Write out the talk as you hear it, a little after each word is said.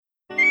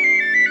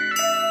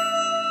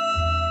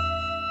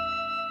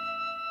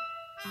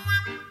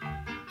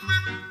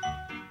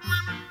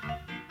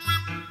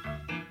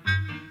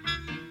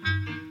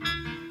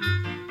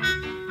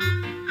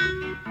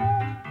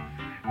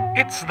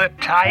It's the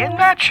Ty and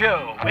Matt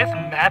Show with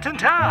Matt and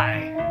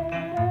Ty.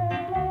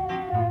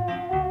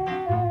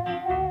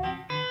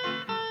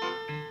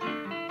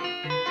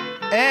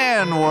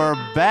 And we're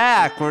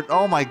back.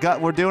 Oh my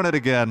God, we're doing it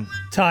again.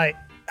 Ty,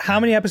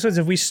 how many episodes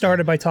have we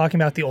started by talking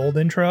about the old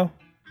intro?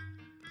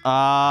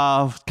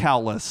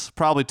 Countless.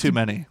 Probably too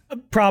many.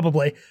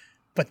 Probably.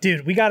 But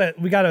dude, we gotta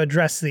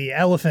address the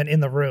elephant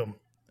in the room.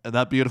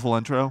 That beautiful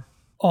intro.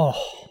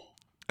 Oh.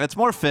 It's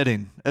more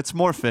fitting.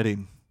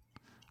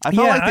 I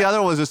felt like the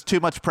other was just too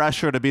much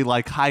pressure to be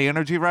like high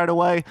energy right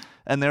away.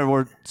 And there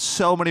were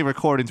so many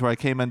recordings where I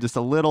came in just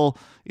a little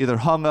either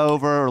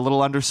hungover or a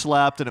little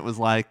underslept. And it was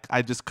like,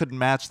 I just couldn't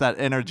match that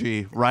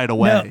energy right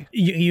away. No,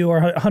 you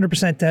are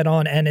 100% dead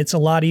on. And it's a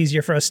lot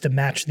easier for us to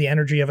match the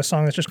energy of a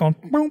song that's just going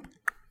boom.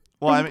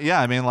 Well,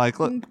 I mean,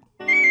 like, look,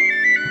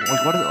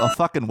 like what is a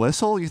fucking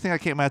whistle? You think I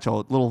can't match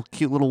a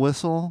cute little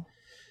whistle?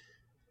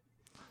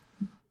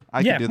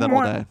 I can do that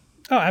all day.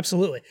 Oh,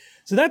 absolutely.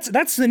 So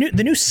that's the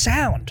new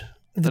sound.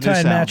 The Ty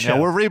and Matt Show. Yeah,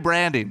 we're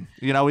rebranding.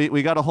 You know,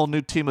 we got a whole new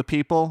team of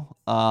people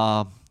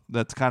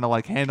that's kind of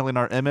like handling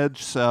our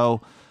image. So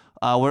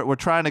we're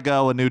trying to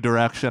go a new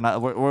direction.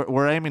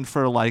 We're aiming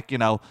for like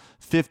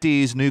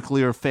 50s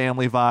nuclear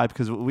family vibe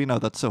because we know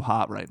that's so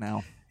hot right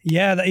now.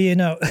 Yeah,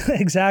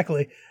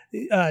 exactly.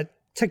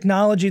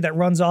 Technology that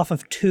runs off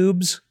of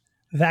tubes,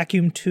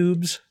 vacuum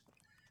tubes.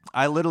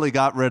 I literally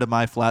got rid of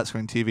my flat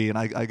screen TV and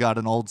I got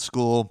an old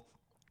school,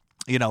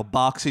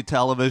 boxy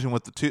television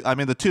with the tube. I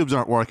mean, the tubes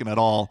aren't working at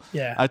all.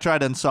 Yeah. I tried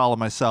to install it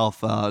myself.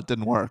 It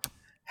didn't work.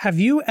 Have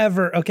you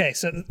ever, okay,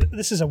 so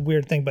this is a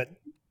weird thing, but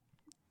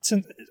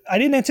since I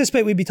didn't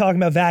anticipate we'd be talking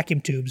about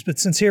vacuum tubes, but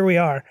since here we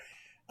are,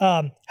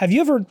 have you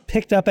ever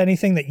picked up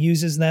anything that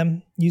uses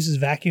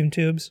vacuum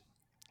tubes?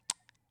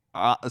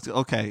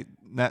 Okay.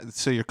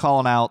 So you're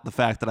calling out the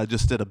fact that I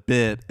just did a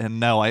bit, and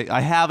no,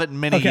 I haven't in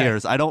many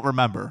years. I don't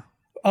remember.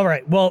 All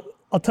right. Well,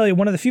 I'll tell you,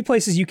 one of the few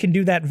places you can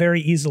do that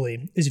very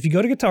easily is if you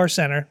go to Guitar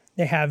Center,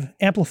 they have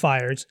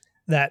amplifiers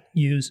that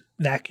use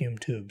vacuum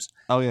tubes.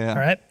 Oh, yeah. All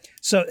right.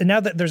 So now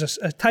that there's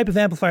a type of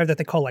amplifier that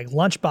they call like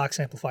lunchbox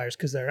amplifiers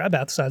because they're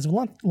about the size of a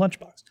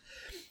lunchbox.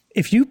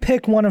 If you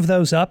pick one of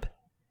those up,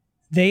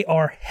 they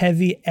are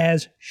heavy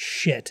as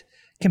shit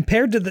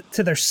compared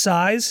to their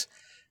size,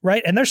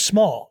 right? And they're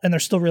small and they're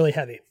still really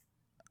heavy.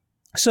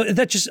 So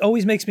that just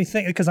always makes me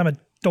think, because I'm a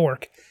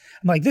dork,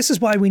 I'm like, this is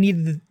why we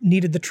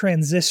needed the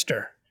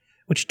transistor,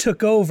 which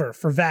took over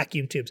for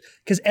vacuum tubes,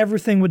 because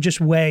everything would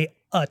just weigh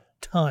a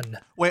ton.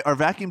 Wait, are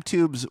vacuum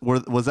tubes,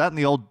 was that in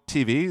the old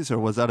TVs, or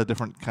was that a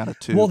different kind of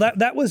tube? Well,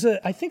 that was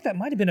I think that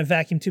might have been a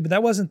vacuum tube, but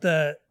that wasn't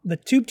the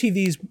tube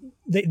TVs.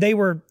 They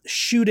were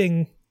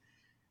shooting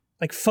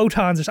like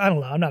photons, or I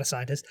don't know, I'm not a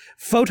scientist.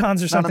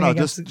 Photons or something. No,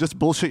 just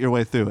bullshit your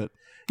way through it.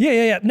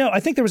 Yeah. No, I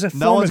think there was a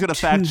No one's going to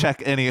fact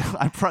check any.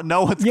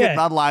 No one's getting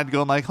online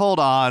going like, hold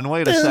on,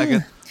 wait a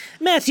second.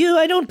 Matthew,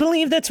 I don't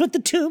believe that's what the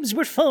tubes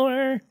were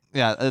for.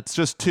 Yeah, it's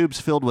just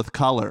tubes filled with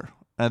color.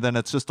 And then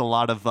it's just a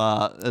lot of,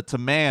 it's a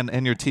man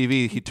in your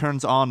TV. He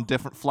turns on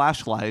different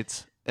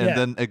flashlights, and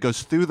then it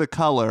goes through the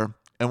color.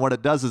 And what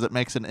it does is it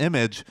makes an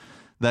image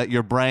that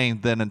your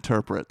brain then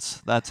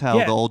interprets. That's how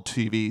the old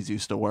TVs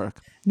used to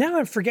work. Now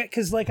I forget,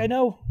 because like I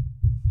know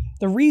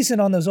the reason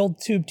on those old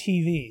tube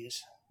TVs.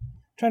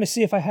 Trying to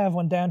see if I have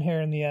one down here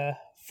in the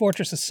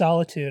Fortress of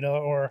Solitude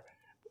or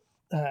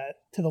to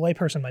the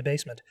layperson in my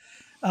basement.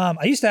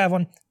 I used to have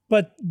one,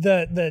 but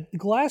the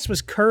glass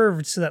was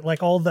curved so that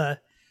like all the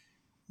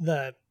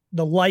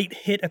light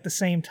hit at the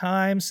same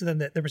time, so then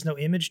there was no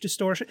image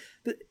distortion.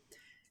 But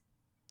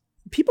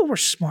people were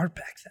smart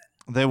back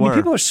then. They were. I mean,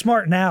 people are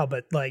smart now,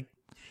 but like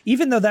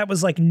even though that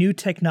was like new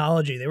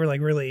technology, they were like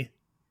really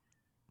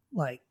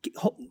like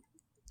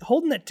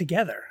holding it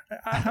together.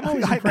 I'm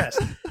always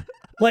impressed.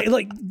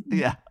 Like,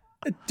 yeah,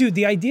 dude,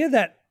 the idea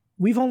that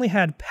we've only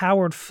had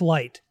powered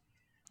flight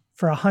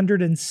for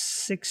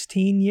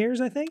 116 years,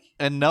 I think.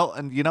 And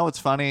you know what's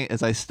funny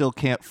is I still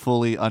can't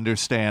fully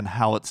understand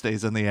how it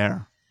stays in the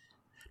air.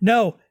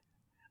 No,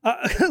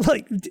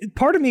 like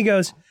part of me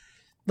goes,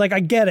 like I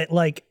get it,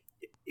 like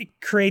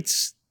it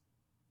creates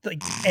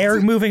like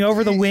air moving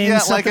over the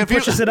wings, something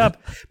pushes it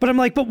up. But I'm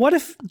like, but what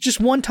if just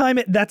one time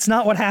that's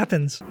not what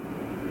happens?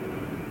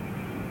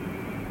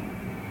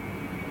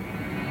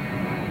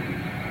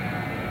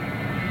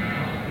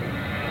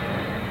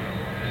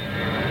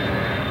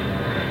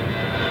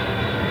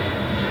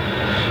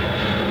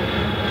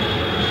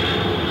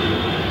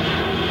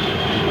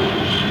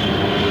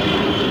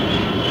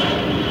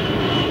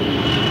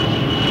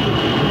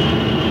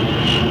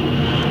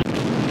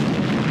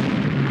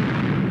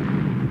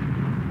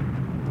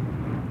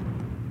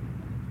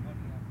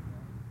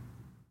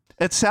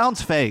 It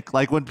sounds fake.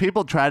 Like when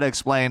people try to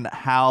explain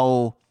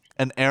how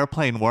an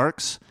airplane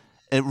works,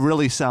 it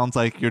really sounds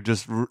like you're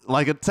just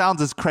like, it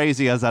sounds as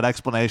crazy as that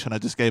explanation I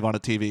just gave on a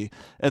TV.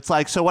 It's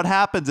like, so what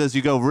happens is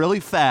you go really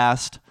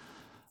fast.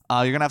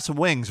 You're going to have some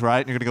wings, right?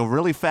 And you're going to go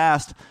really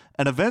fast.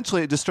 And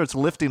eventually it just starts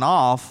lifting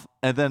off.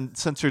 And then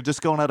since you're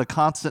just going at a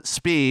constant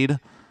speed,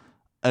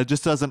 it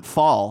just doesn't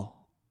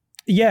fall.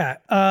 Yeah.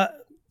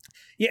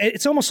 Yeah,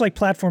 it's almost like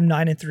platform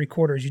 9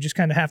 3/4. You just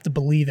kind of have to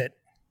believe it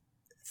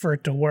for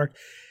it to work.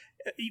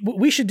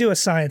 We should do a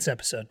science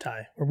episode,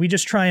 Ty, where we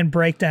just try and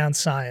break down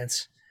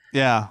science.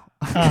 Yeah.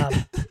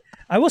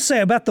 I will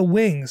say about the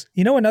wings,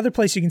 another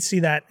place you can see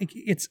that,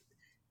 it's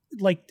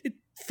like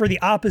for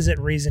the opposite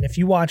reason. If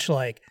you watch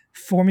like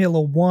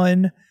Formula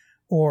One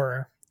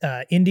or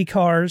Indy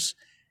cars,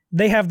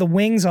 they have the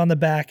wings on the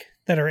back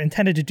that are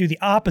intended to do the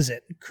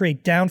opposite,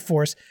 create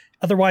downforce.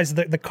 Otherwise,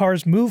 the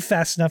cars move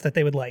fast enough that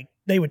they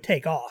would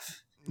take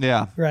off.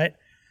 Yeah. Right.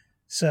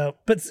 So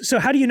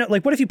how do you know?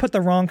 Like, what if you put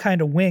the wrong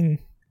kind of wing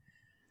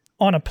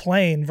on a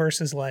plane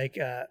versus like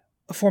a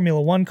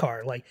Formula One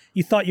car? Like,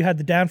 you thought you had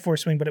the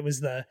downforce wing, but it was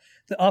the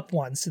up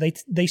one. So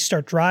they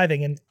start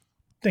driving, and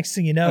next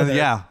thing you know,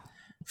 they're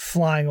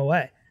flying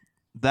away.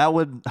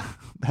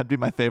 That'd be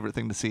my favorite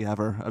thing to see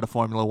ever at a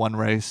Formula One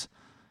race.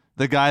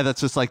 The guy that's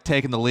just like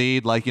taking the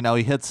lead, like, he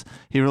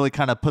really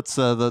kind of puts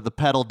the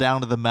pedal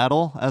down to the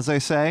metal, as they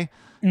say.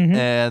 Mm-hmm.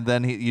 And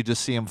then you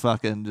just see him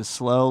fucking just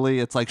slowly,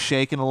 it's like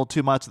shaking a little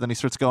too much. And then he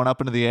starts going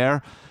up into the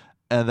air.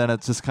 And then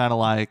it's just kind of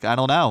like, I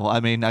don't know. I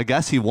mean, I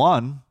guess he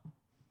won.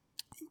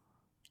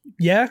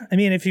 Yeah. I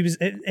mean, if he was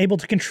able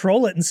to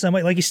control it in some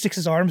way, like he sticks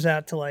his arms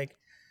out to like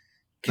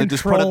control. They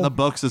just put it in the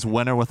books as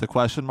winner with a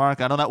question mark.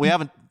 I don't know. We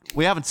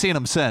haven't seen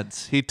him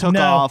since. He took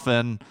off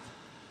and...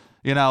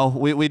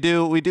 we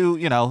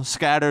do,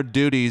 scattered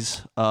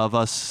duties of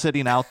us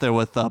sitting out there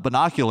with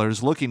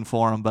binoculars looking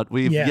for him, but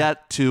we've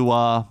yet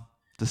to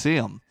see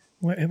him.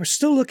 We're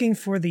still looking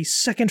for the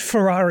second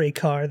Ferrari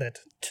car that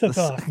took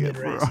off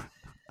mid-race.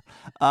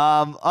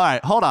 All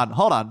right, hold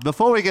on.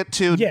 Before we get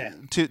too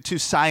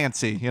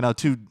sciencey,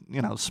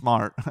 too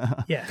smart.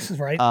 Yes,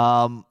 right.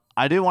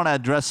 I do want to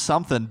address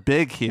something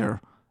big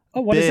here.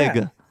 Oh, what is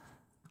that?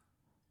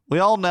 We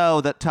all know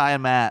that Ty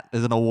and Matt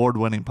is an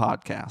award-winning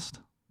podcast.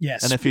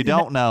 Yes. And if you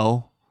don't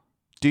know,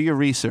 do your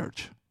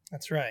research.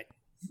 That's right.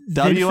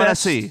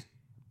 WNSC.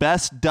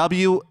 Best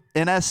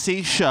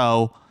WNSC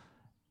show.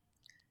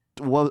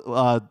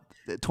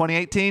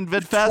 2018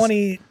 VidFest?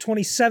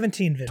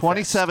 2017 VidFest.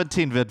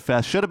 2017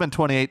 VidFest. Should have been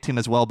 2018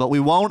 as well, but we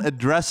won't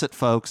address it,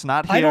 folks.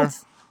 Not here.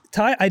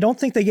 I don't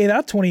think they gave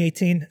out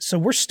 2018, so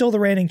we're still the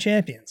reigning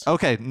champions.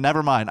 Okay,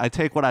 never mind. I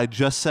take what I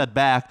just said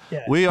back.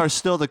 Yeah. We are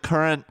still the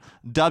current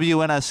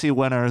WNSC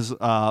winners.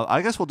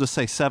 I guess we'll just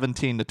say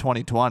 17 to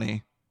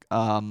 2020.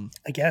 I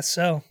guess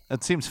so.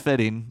 It seems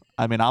fitting.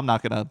 I mean, I'm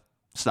not going to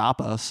stop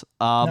us.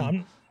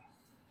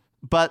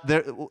 But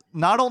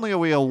not only are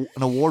we an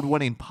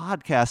award-winning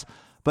podcast,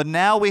 but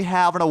now we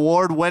have an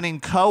award-winning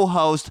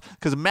co-host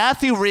because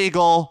Matthew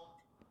Regal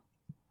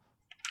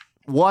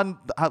won.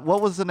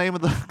 What was the name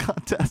of the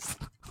contest?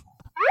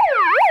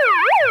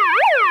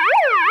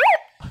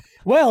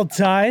 Well,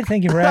 Ty,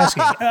 thank you for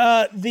asking.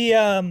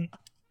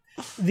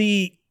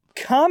 The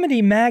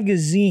comedy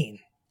magazine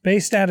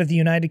based out of the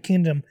United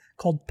Kingdom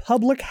called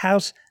Public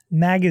House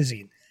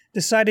Magazine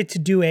decided to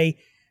do a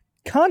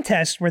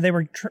contest where they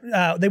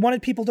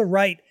wanted people to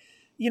write,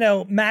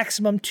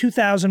 maximum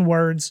 2,000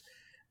 words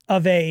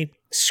of a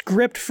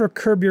script for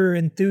Curb Your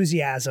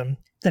Enthusiasm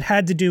that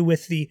had to do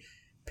with the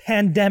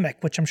pandemic,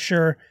 which I'm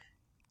sure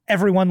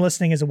everyone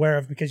listening is aware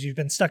of because you've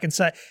been stuck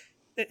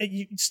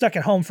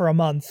at home for a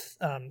month.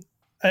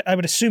 I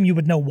would assume you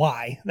would know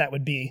why. That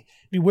would be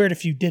weird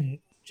if you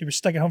didn't. You were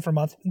stuck at home for a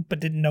month but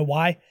didn't know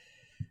why.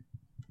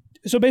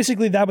 So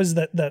basically that was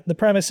the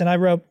premise, and I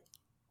wrote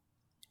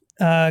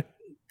 10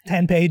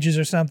 pages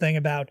or something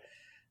about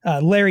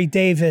Larry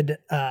David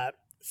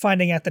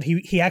finding out that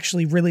he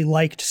actually really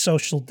liked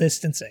social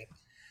distancing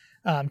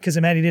because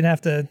it meant he didn't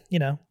have to,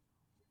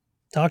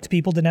 talk to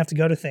people, didn't have to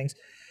go to things.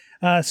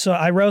 So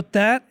I wrote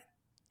that.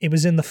 It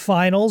was in the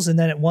finals, and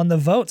then it won the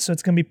vote. So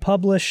it's going to be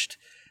published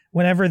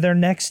whenever their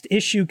next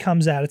issue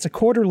comes out. It's a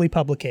quarterly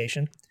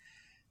publication.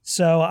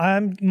 So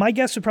my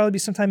guess would probably be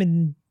sometime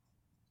in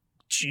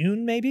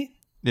June, maybe.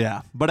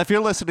 Yeah, but if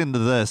you're listening to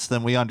this,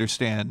 then we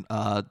understand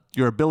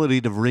your ability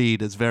to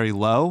read is very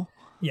low.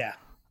 Yeah.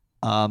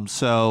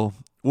 So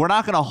we're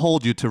not going to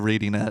hold you to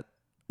reading it.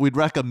 We'd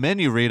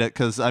recommend you read it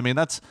because, I mean,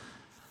 that's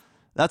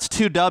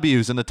 2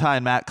 W's in the Ty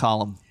and Matt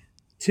column.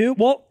 2?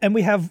 Well, and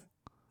we have,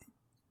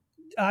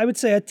 I would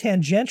say, a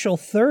tangential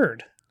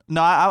third.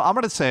 No, I'm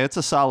going to say it's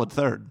a solid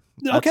third.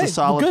 Okay, that's a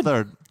solid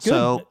third. Good.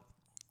 So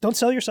don't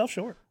sell yourself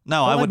short.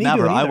 No, I would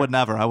never. I would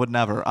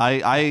never.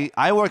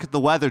 I work at the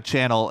Weather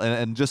Channel,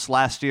 and just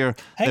last year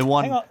they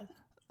won. Hang on.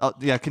 Oh,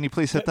 yeah, can you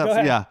please hit that? Go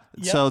ahead. Yeah.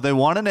 Yep. So they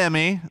won an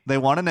Emmy.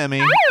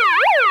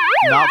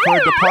 Not for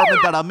a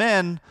department that I'm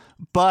in,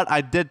 but I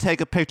did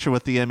take a picture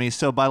with the Emmy.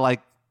 So by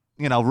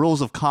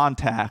rules of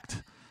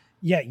contact,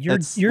 yeah,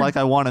 it's like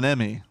I won an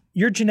Emmy.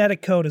 Your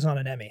genetic code is on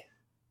an Emmy.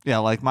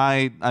 Yeah,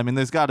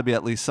 there's got to be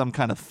at least some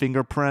kind of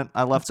fingerprint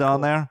I left on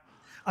there.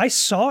 I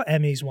saw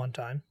Emmys one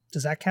time.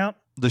 Does that count?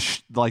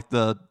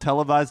 The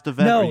televised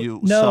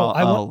event?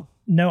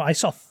 No, I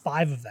saw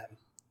 5 of them.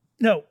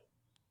 No,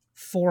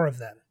 4 of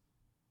them.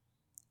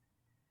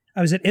 I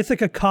was at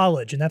Ithaca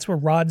College, and that's where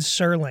Rod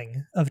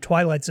Serling of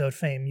Twilight Zone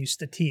fame used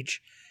to teach.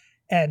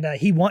 And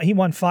he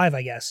won 5,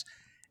 I guess.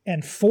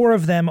 and 4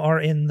 of them are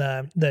in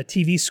the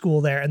TV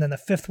school there, and then the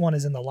 5th one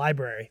is in the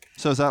library.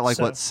 So is that like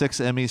what 6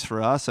 Emmys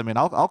for us? I mean,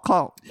 I'll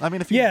call. I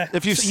mean, if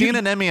you've so seen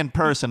an Emmy in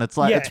person, it's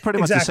like it's pretty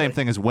much the same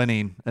thing as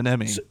winning an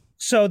Emmy.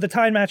 So the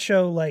Time Match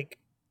Show, like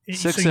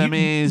 6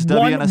 Emmys,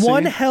 WNSC?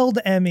 one held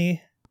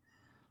Emmy.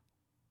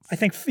 I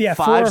think 4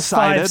 or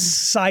 5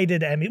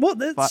 sided Emmy. Well,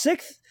 the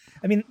 6th.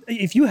 I mean,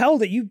 if you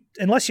held it,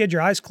 unless you had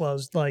your eyes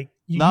closed, like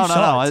you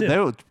saw it too. They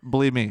would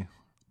believe me,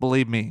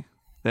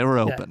 they were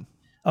open.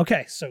 Yeah.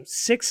 Okay, so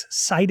 6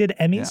 sided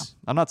Emmys.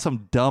 Yeah. I'm not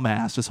some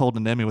dumbass just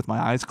holding an Emmy with my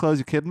eyes closed.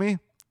 You kidding me?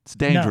 It's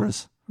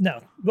dangerous.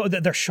 No, well,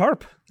 they're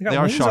sharp. They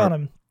are wings sharp on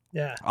them.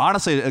 Yeah.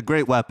 Honestly, a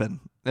great weapon.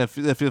 If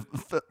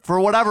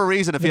for whatever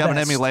reason, if you have an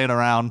Emmy laying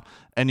around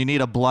and you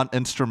need a blunt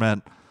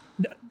instrument,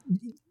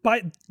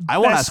 I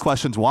won't ask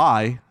questions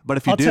why, but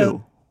if you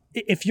do.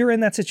 If you're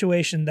in that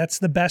situation, that's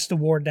the best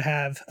award to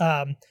have.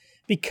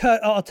 Because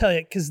I'll tell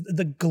you, because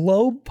the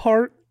globe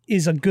part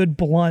is a good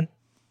blunt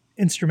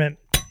instrument,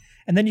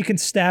 and then you can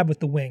stab with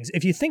the wings.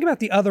 If you think about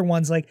the other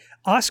ones, like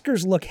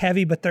Oscars look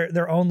heavy, but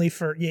they're only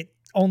for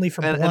blunt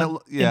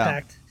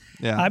impact.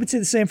 Yeah. I would say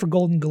the same for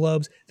Golden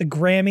Globes. The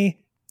Grammy,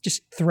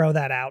 just throw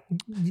that out.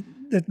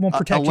 That won't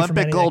protect you from anything.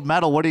 Olympic gold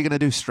medal. What are you going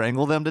to do?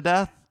 Strangle them to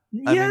death?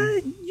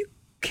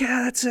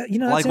 That's that's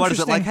like, what is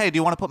it like? interesting. Hey, do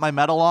you want to put my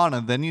medal on?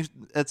 And then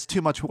it's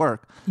too much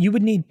work. You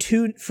would need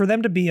 2 for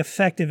them to be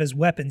effective as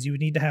weapons. You would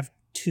need to have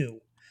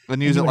 2.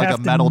 And use it like a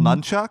metal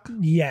nunchuck?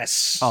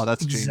 Yes. Oh,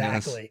 that's genius.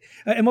 Exactly.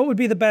 And what would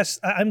be the best?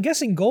 I'm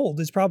guessing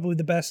gold is probably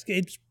the best.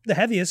 It's the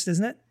heaviest,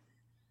 isn't it?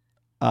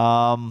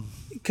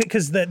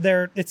 Because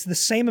it's the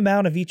same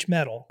amount of each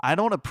metal. I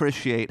don't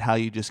appreciate how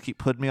you just keep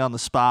putting me on the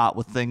spot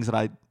with things that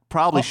I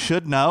probably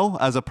should know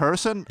as a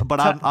person, but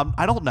I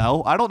don't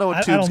know. I don't know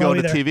what tubes go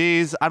into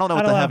TVs. I don't know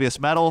what the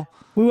heaviest metal.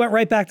 We went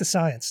right back to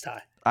science,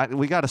 Ty.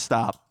 We got to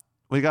stop.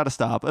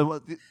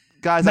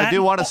 Guys, I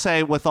do want to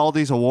say with all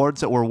these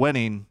awards that we're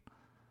winning,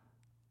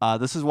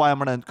 this is why I'm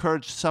going to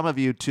encourage some of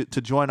you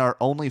to join our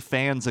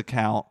OnlyFans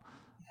account.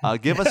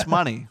 Give us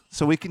money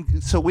so we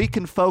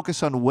can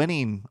focus on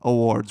winning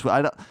awards.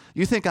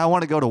 You think I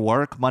want to go to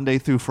work Monday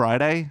through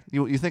Friday?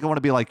 You think I want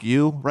to be like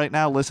you right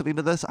now listening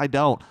to this? I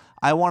don't.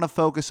 I want to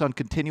focus on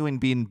continuing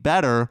being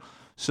better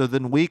so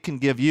then we can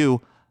give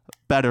you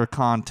better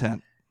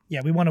content.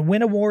 Yeah, we want to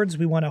win awards.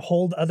 We want to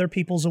hold other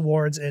people's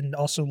awards and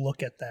also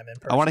look at them in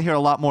person. I want to hear a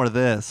lot more of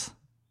this.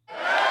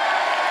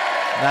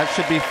 That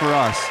should be for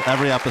us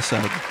every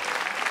episode.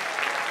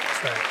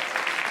 That's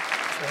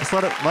right. Just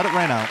let it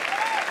rain out.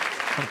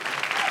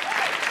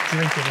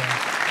 Drink it in.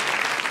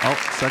 Oh,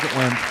 second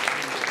wind.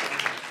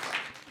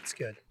 It's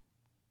good.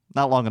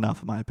 Not long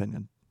enough, in my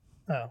opinion.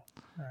 Oh, all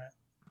right.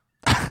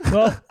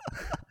 Well,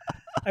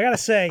 I gotta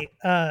say,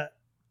 I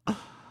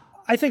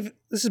think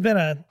this has been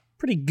a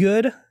pretty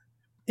good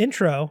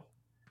intro.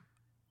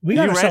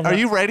 Are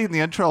you rating the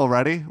intro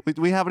already?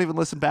 We haven't even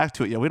listened back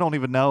to it yet. We don't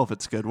even know if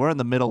it's good. We're in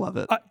the middle of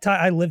it. Ty,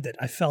 I lived it.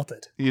 I felt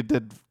it. You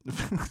did.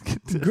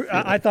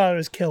 I thought it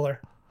was killer.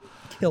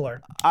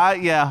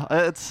 Yeah,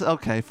 it's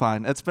okay.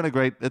 Fine. It's been a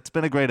great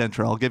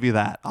intro. I'll give you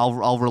that.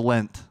 I'll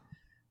relent.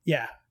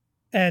 Yeah,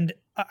 and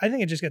I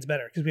think it just gets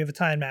better because we have a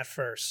Time Mat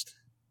first.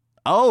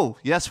 Oh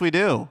yes, we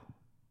do.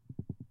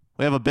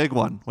 We have a big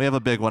one.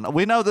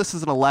 We know this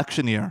is an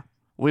election year.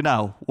 We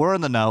know. We're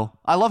in the know.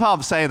 I love how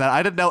I'm saying that.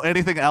 I didn't know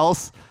anything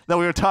else that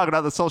we were talking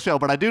about this whole show,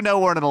 but I do know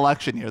we're in an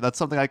election year. That's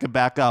something I can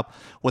back up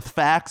with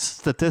facts,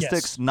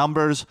 statistics,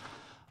 numbers.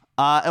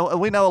 And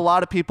we know a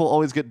lot of people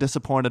always get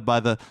disappointed by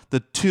the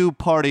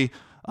two-party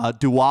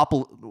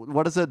duopoly.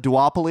 What is it?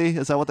 Duopoly?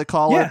 Is that what they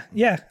call it?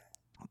 Yeah.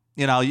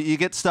 You know, you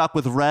get stuck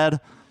with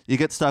red. You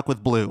get stuck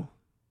with blue.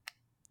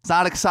 It's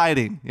not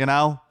exciting, you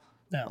know?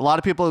 No. A lot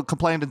of people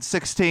complained in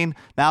 2016.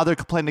 Now they're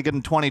complaining again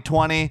in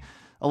 2020.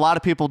 A lot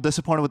of people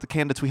disappointed with the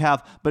candidates we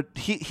have. But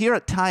here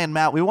at Ty and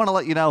Matt, we want to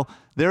let you know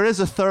there is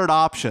a third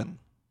option.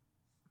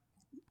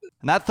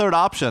 And that third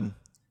option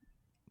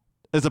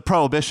is a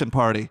Prohibition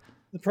Party.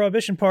 The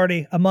Prohibition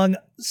Party, among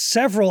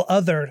several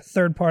other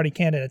third-party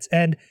candidates.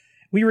 And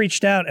we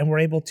reached out and were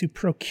able to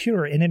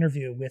procure an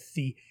interview with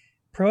the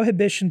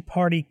Prohibition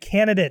Party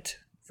candidate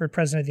for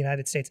President of the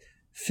United States,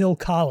 Phil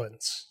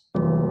Collins.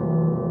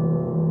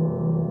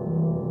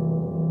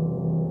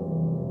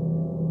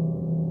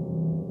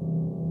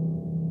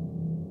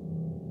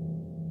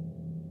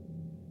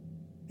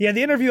 Yeah,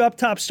 the interview up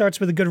top starts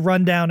with a good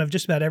rundown of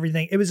just about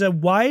everything. It was a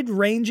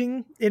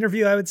wide-ranging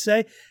interview, I would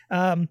say.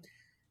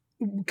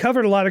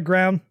 Covered a lot of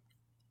ground.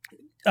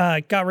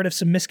 Got rid of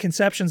some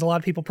misconceptions a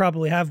lot of people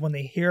probably have when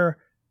they hear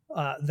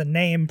the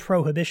name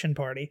Prohibition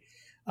Party.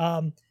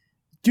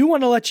 Do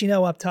want to let you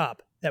know up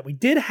top that we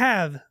did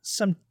have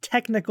some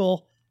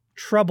technical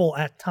trouble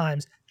at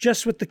times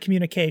just with the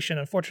communication.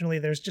 Unfortunately,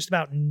 there's just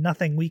about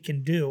nothing we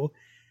can do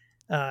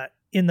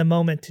in the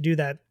moment to do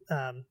that.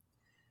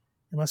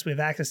 Unless we have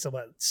access to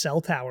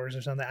cell towers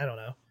or something. I don't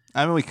know.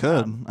 I mean, we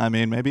could.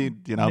 Maybe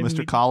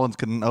Mr. Collins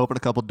can open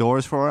a couple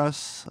doors for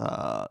us.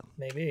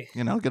 Maybe.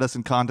 Get us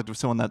in contact with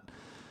someone that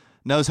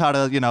knows how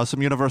to,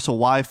 some universal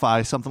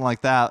Wi-Fi, something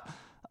like that.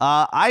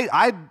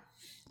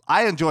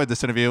 I enjoyed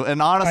this interview,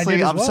 and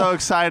honestly, I'm so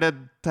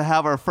excited to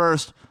have our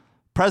first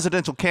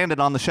presidential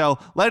candidate on the show.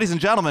 Ladies and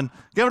gentlemen,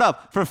 give it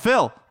up for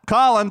Phil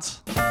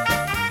Collins.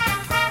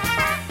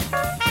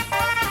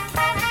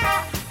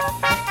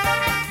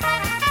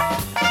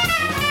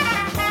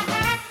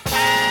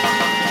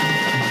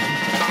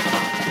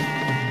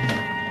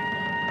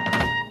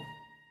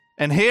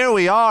 And here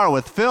we are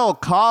with Phil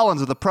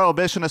Collins of the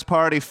Prohibitionist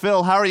Party.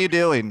 Phil, how are you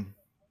doing?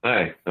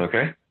 Hi.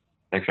 Okay.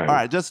 Thanks for having me. All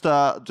right, just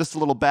a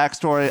little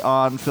backstory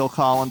on Phil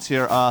Collins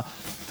here.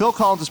 Phil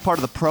Collins is part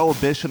of the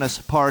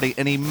Prohibitionist Party,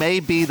 and he may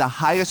be the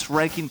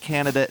highest-ranking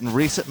candidate in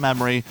recent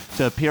memory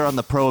to appear on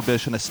the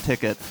Prohibitionist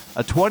ticket.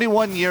 A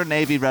 21-year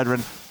Navy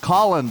veteran,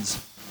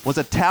 Collins was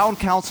a town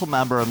council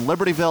member in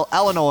Libertyville,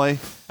 Illinois,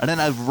 and in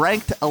a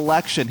ranked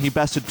election, he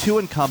bested 2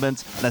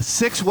 incumbents in a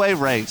 6-way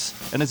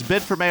race. In his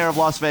bid for mayor of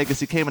Las Vegas,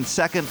 he came in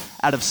second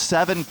out of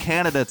 7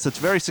 candidates. That's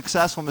very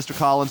successful, Mr.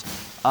 Collins.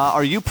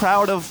 Are you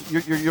proud of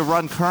your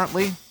run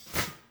currently?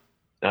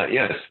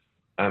 Yes.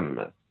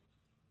 I'll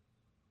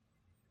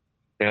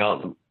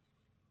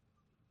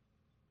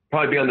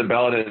probably be on the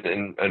ballot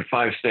in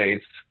 5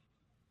 states.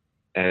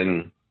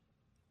 And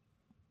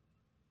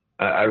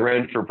I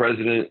ran for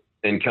president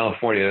in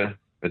California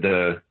with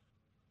the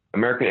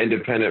American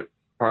Independent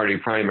Party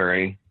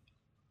primary.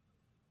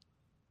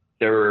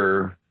 There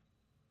were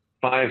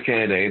 5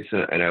 candidates,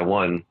 and I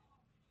won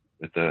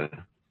with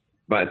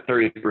about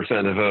 30%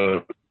 of the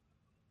vote.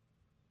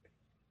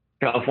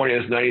 California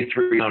has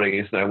 93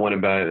 counties, and I won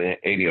about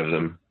 80 of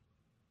them.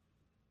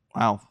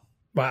 Wow.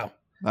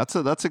 That's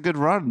a good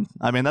run.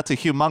 I mean, that's a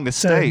humongous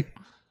state.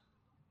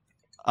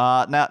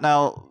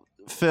 Now,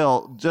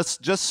 Phil,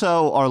 just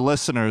so our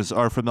listeners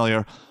are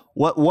familiar,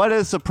 what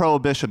is the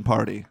Prohibition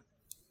Party?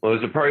 Well,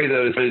 it was a party that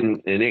was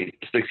in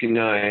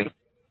 1869,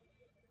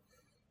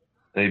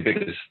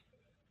 because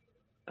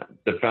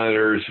the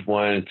founders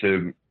wanted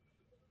to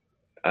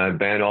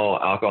ban all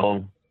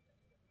alcohol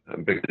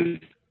because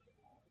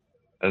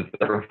of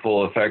the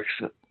harmful effects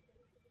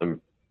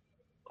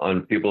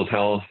on people's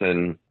health,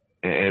 and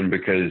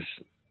because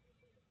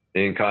it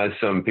can cause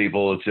some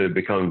people to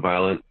become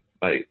violent,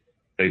 like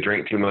they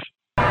drink too much.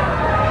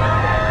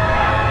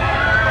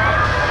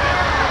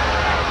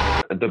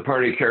 The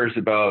party cares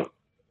about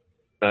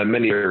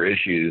many other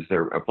issues.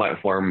 Their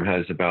platform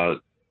has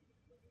about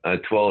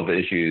 12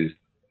 issues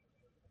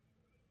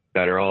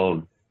that are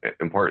all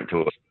important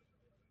to us.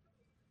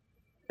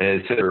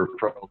 And it's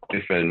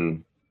pro-life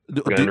and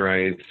gun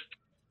rights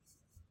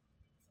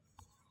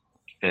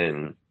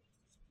and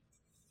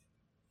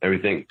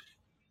everything.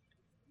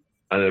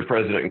 The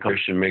president and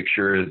Congress should make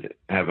sure to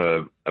have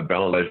a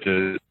balanced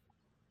budget,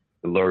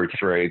 lower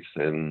tax rates,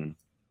 and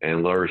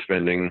lower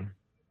spending.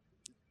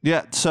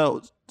 Yeah.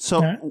 So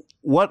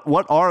what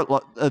are,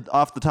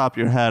 off the top of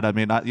your head? I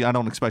mean, I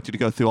don't expect you to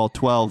go through all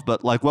 12,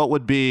 but like, what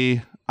would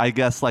be, I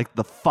guess, like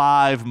the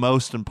 5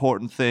 most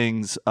important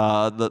things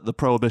the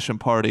Prohibition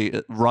Party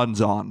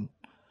runs on?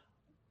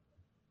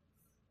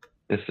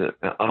 It's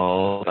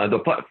the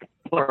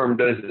platform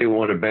does they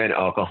want to ban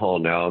alcohol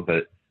now,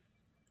 but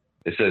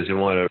it says they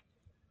want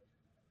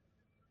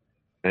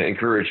to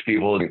encourage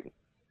people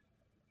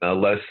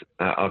less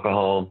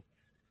alcohol,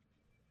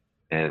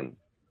 and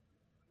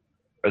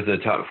as the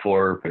top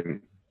 4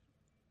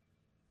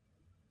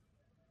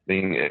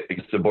 being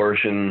against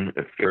abortion,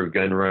 in favor of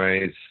gun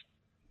rights,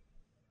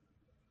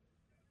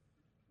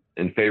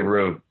 in favor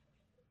of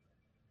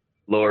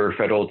lower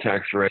federal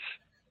tax rates,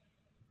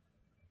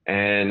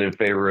 and in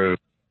favor of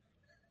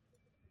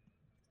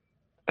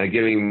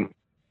giving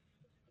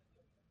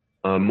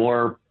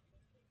more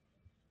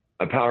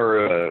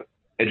power of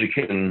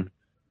education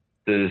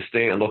to the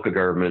state and local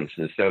governments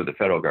instead of the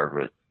federal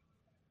government.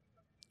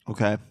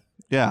 Okay.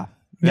 Yeah.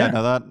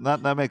 No,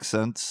 that makes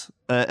sense.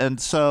 And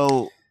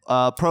so,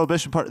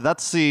 Prohibition Party.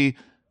 That's the,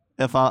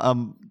 if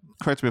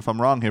correct me if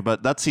I'm wrong here,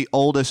 but that's the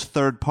oldest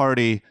third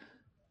party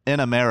in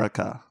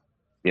America.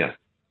 Yeah.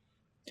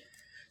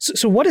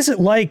 So what is it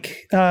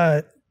like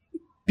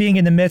being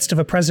in the midst of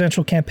a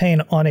presidential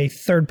campaign on a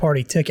third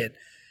party ticket?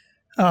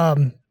 How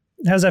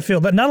does that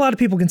feel? But not a lot of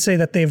people can say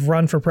that they've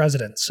run for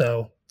president.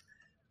 So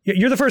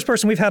you're the first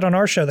person we've had on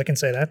our show that can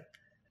say that.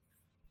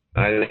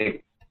 I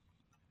think.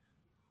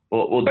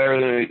 Well, better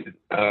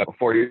than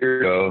 4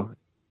 years ago,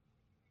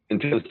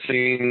 until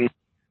seeing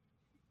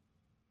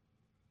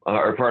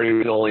our party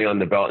was only on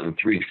the ballot in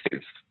 3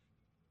 states,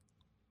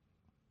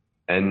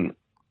 and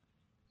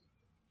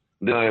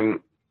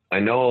then I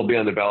know I'll be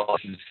on the ballot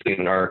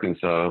in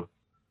Arkansas,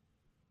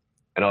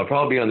 and I'll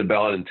probably be on the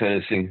ballot in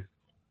Tennessee,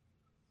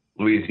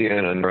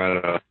 Louisiana, and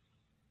Nevada,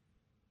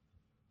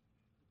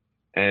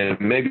 and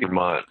maybe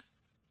Vermont.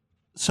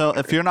 So,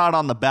 if you're not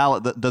on the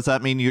ballot, does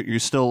that mean you're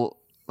still?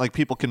 Like,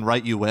 people can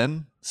write you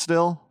in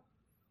still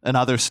in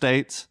other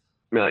states?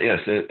 Yes,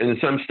 in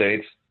some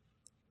states,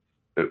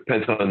 it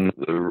depends on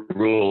the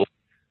rules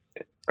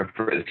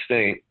for the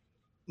state.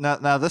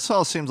 Now this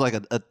all seems like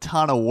a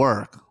ton of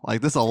work.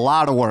 Like, this is a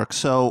lot of work.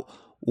 So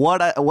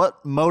what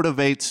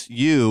motivates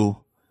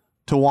you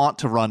to want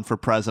to run for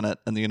president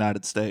in the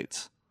United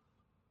States?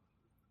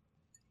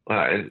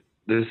 The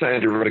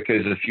decided to run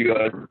because a few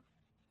other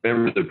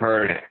members of the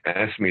party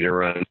asked me to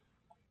run.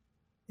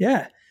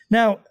 Yeah.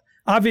 Now,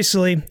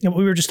 obviously,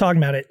 we were just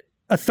talking about it.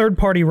 A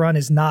third-party run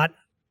is not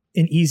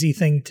an easy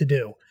thing to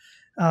do.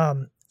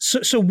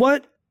 So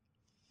what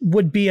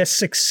would be a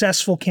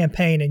successful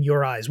campaign in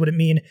your eyes? Would it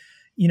mean,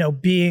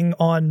 being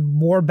on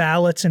more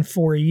ballots in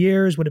 4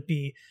 years? Would it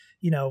be,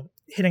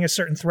 hitting a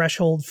certain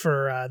threshold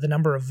for the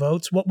number of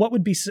votes? What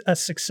would be a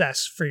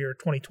success for your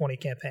 2020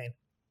 campaign?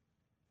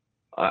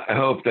 I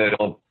hope that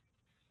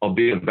I'll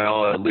be on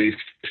ballot at least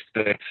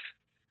 6.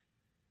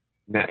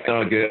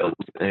 I'll get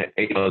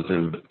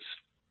 8,000 votes.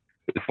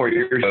 4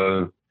 years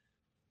ago,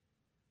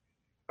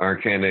 our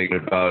candidate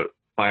got about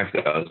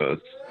 5,000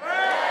 votes.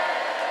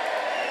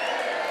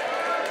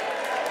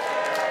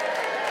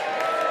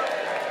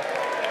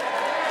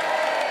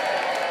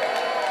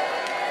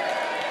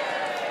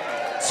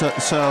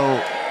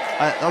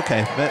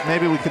 Okay,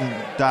 maybe we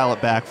can dial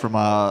it back from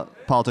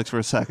politics for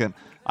a second.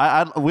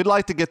 We'd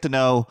like to get to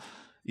know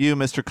you,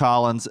 Mr.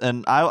 Collins,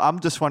 and I'm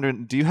just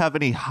wondering, do you have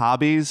any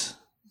hobbies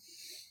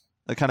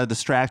that kind of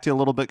distract you a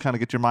little bit, kind of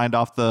get your mind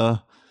off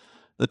the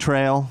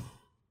trail?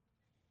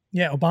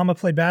 Yeah, Obama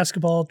played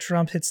basketball.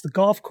 Trump hits the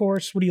golf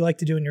course. What do you like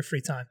to do in your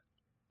free time?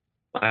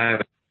 I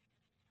have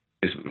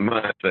as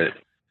much, but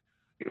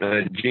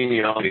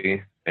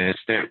genealogy and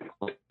stamp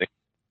collecting.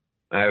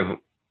 I have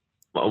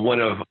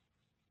one of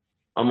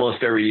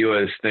almost every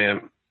U.S.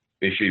 stamp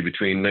issued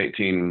between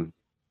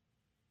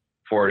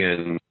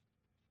 1940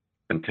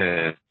 and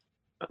 10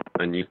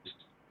 unused.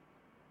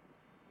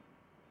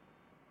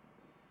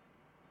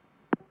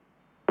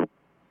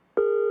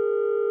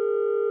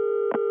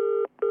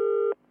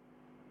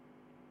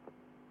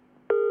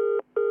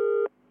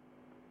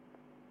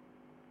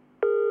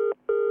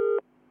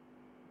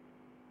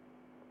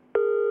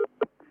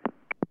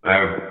 I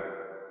have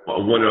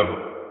one of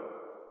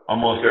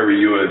almost every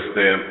U.S.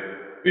 stamp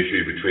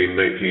issued between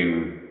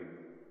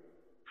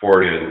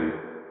 1940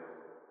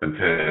 and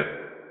 10.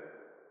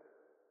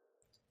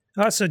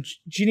 So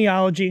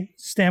genealogy,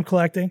 stamp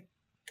collecting.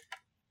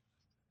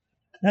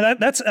 Now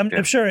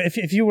I'm sure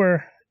if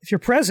you're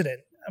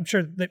president, I'm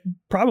sure they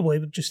probably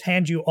would just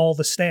hand you all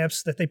the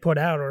stamps that they put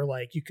out, or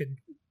like you could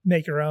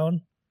make your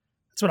own.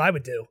 That's what I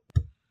would do.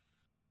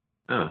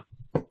 Oh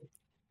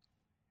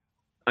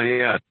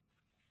yeah.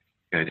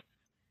 Okay.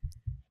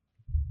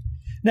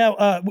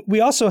 Now,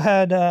 we also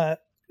had,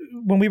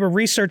 when we were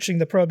researching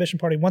the Prohibition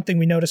Party, one thing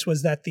we noticed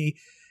was that the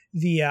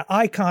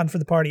icon for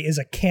the party is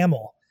a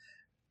camel.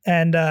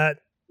 And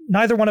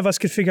neither one of us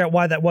could figure out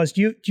why that was.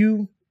 Do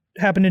you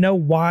happen to know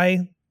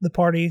why the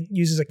party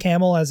uses a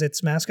camel as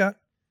its mascot?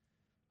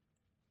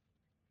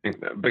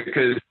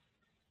 Because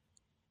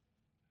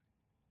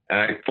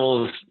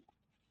fools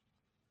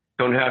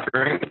don't have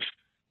range.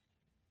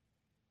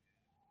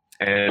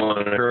 And I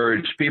want to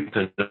encourage people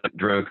to not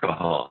drink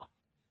alcohol.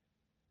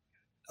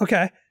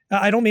 Okay.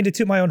 I don't mean to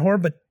toot my own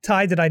horn, but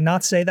Ty, did I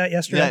not say that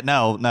yesterday?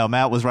 Yeah, no,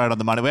 Matt was right on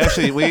the money. We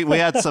actually we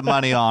had some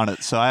money on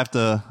it, so I have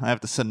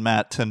to send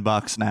Matt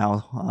 $10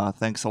 now.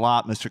 Thanks a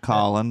lot, Mr.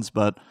 Collins.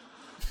 But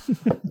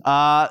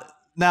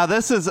now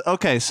this is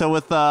okay. So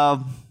with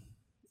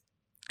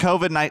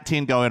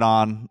COVID-19 going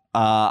on,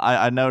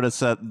 I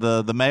noticed that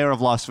the mayor of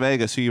Las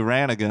Vegas, who you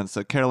ran against,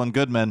 Carolyn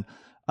Goodman,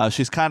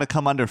 she's kind of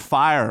come under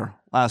fire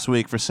last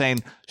week for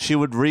saying she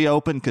would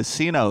reopen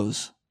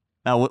casinos.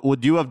 Now,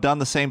 would you have done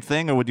the same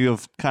thing, or would you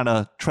have kind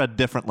of tread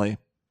differently?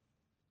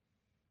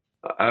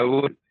 I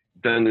would have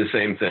done the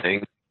same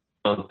thing.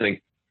 I don't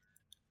think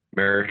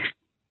marriage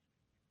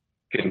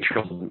can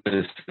control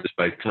businesses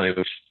by telling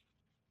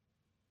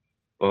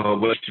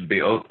what should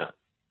be open.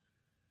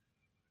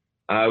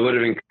 I would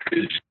have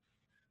encouraged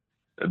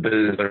a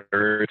business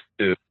owners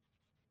to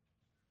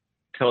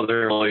tell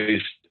their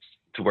employees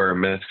to wear a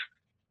mask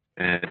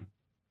and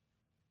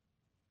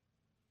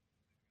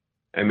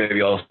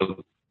maybe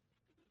also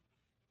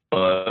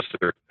or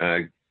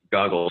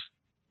goggles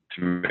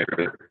to make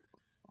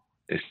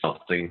it's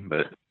something,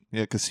 but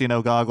yeah,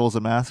 casino goggles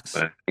and masks.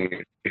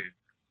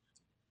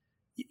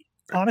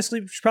 Honestly,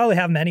 we should probably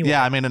have them anyway.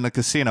 Yeah, I mean, in the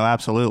casino,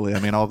 absolutely. I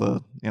mean, all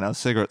the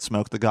cigarette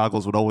smoke, the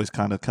goggles would always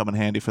kind of come in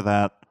handy for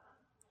that.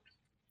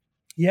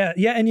 Yeah,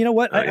 and you know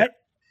what?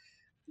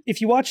 If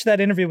you watch that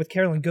interview with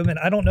Carolyn Goodman,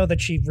 I don't know that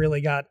she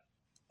really got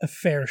a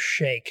fair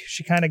shake.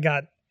 She kind of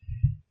got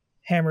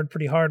hammered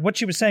pretty hard. What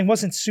she was saying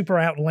wasn't super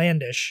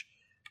outlandish.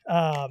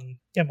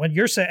 And when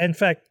you're saying, in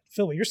fact,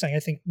 Phil, what you're saying, I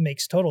think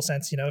makes total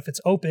sense. If it's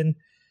open,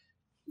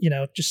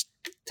 just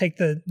take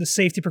the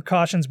safety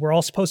precautions we're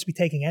all supposed to be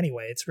taking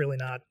anyway. It's really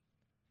not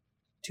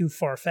too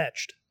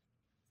far-fetched.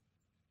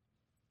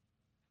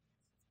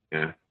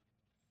 Yeah.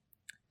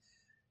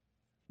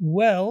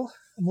 Well,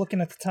 I'm looking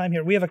at the time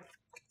here. We have a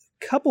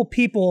couple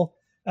people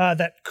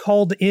that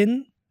called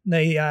in.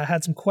 They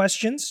had some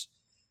questions.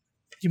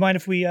 Do you mind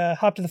if we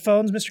hop to the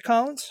phones, Mr.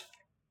 Collins?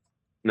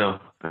 No.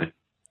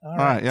 All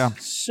right, yeah.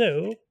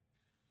 So, let's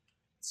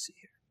see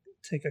here.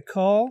 Take a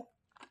call.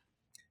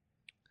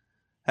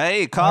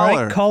 Hey, caller.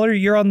 All right, caller,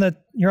 you're on the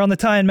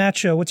Ty and Matt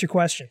show. What's your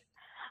question?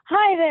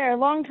 Hi there,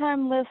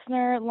 long-time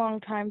listener,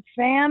 long-time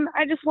fan.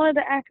 I just wanted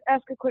to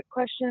ask a quick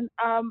question.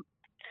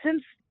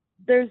 Since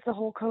there's the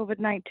whole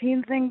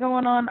COVID-19 thing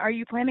going on, are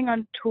you planning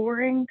on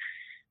touring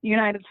the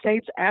United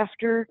States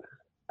after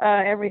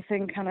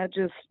everything kind of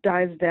just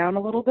dies down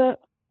a little bit?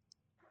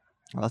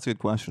 Well, that's a good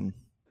question.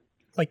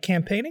 Like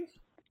campaigning?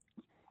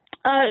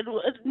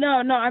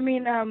 No. I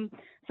mean,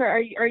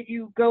 sorry. Are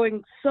you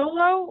going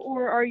solo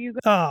or are you?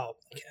 Oh,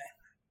 okay.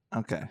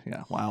 Okay.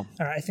 Yeah. Wow.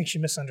 All right. I think she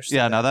misunderstood.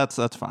 Yeah. that. No,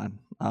 that's fine.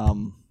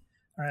 All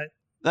right.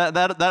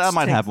 That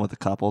might happen with a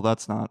couple.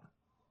 That's not.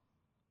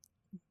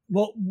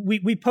 Well,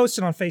 we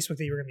posted on Facebook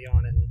that you were going to be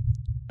on, and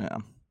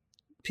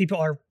Yeah.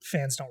 our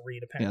fans don't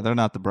read apparently. Yeah, they're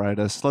not the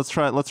brightest. Let's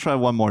try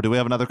one more. Do we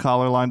have another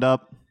caller lined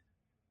up?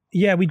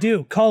 Yeah, we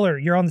do. Caller,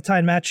 you're on the Ty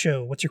and Matt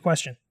show. What's your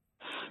question?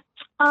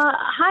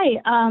 Hi,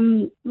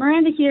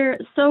 Miranda here.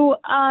 So,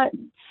 are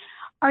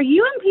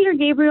you and Peter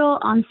Gabriel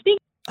on speak?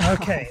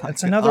 Okay,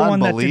 that's another one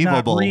that did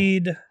not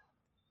read.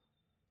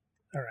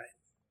 All right.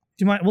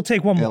 Do you mind? We'll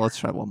take one more. Yeah, let's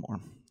try one more.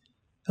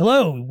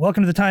 Hello,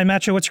 welcome to the Ty and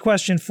Matt show. What's your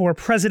question for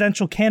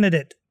presidential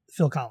candidate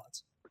Phil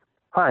Collins?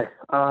 Hi.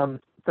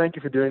 Thank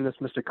you for doing this,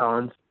 Mr.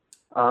 Collins.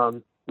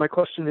 My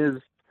question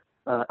is,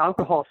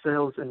 alcohol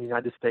sales in the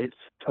United States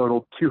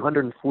totaled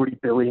 $240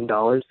 billion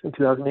in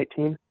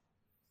 2018.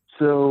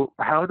 So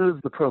how does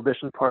the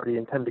Prohibition Party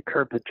intend to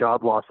curb the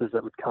job losses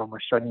that would come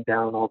with shutting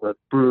down all the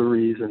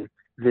breweries and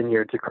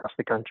vineyards across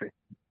the country?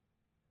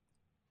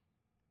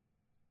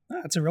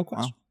 That's a real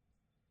question.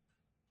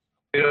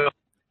 You know,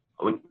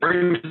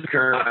 we're the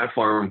current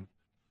platform,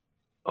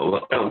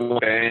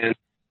 ban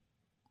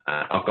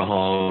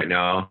alcohol right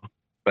now,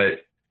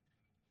 but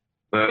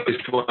I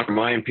just want to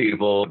remind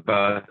people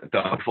about the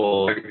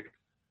awful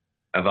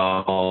of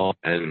alcohol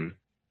and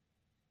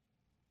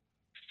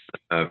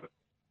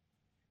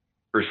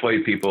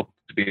persuade people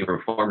to be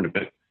reformed a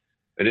bit.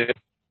 But if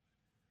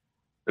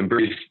the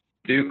breweries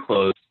do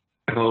close,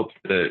 I hope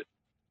that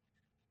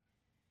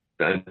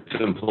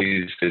some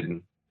employees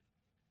could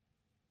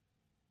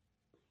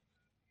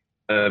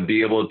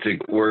be able to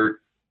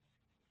work,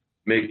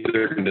 make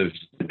other kind of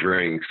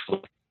drinks,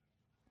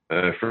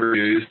 fruit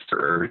juice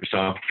or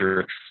soft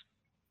drinks,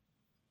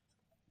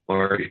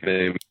 or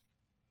anything,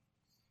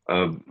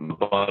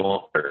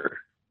 bottle water.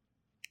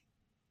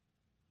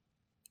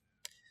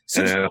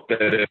 And I hope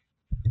that if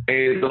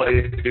they'd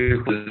like to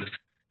do this,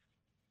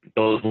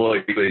 those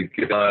likely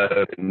get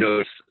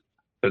notice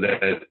so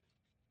that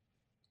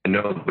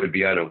no would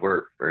be out of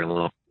work very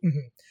long.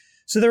 Mm-hmm.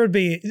 So there would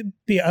be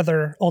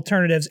other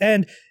alternatives.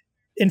 And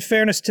in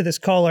fairness to this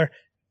caller,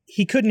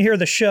 he couldn't hear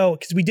the show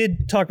because we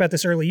did talk about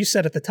this earlier. You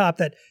said at the top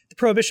that the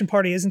Prohibition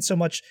Party isn't so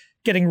much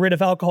getting rid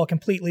of alcohol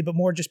completely, but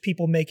more just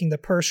people making the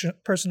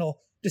personal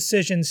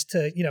decisions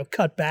to,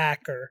 cut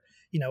back or,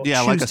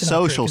 yeah, like a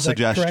social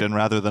suggestion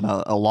rather than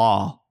a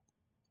law.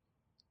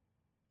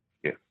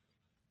 Yeah.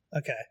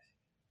 Okay.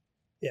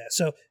 Yeah.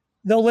 So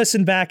they'll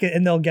listen back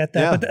and they'll get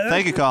that. Yeah. But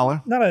thank you,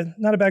 caller.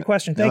 Not a bad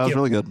question. Thank you. That was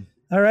really good.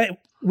 All right.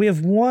 We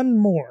have one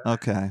more.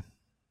 Okay.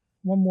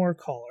 One more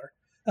caller.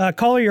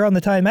 Caller, you're on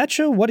the Ty and Matt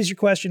show. What is your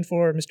question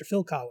for Mr.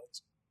 Phil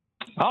Collins?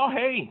 Oh,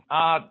 hey.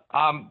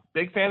 I'm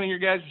big fan of your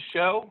guys'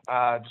 show.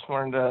 Just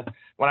wanted to,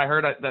 when I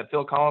heard that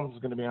Phil Collins was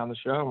going to be on the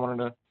show, I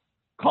wanted to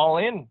call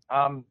in.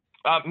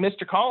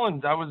 Mr.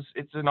 Collins,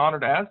 it's an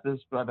honor to ask this,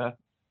 but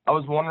I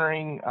was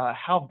wondering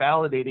how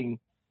validating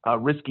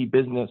risky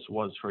business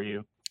was for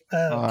you.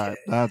 Okay. All right.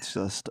 That's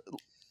just.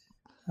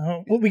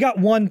 Well, we got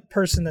one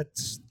person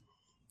that's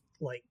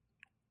like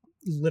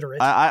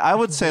literate. I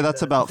would say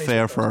that's about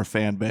fair for our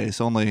fan base.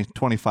 Only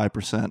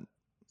 25%.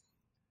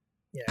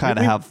 Yeah, kind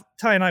of have.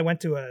 Ty and I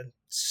went to a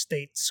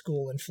state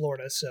school in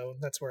Florida, so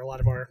that's where a lot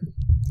of our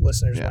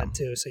listeners went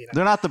to. So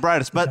they're not the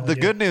brightest, but the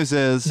good news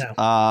is,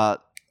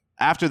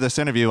 after this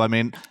interview, I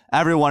mean,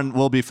 everyone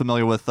will be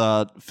familiar with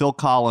Phil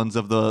Collins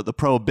of the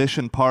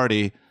Prohibition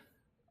Party.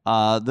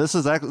 This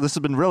has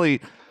been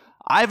really.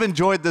 I've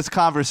enjoyed this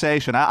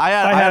conversation. I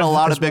had a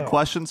lot of big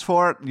questions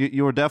for it.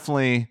 You were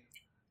definitely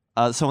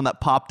someone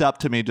that popped up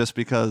to me just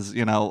because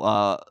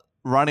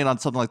running on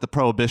something like the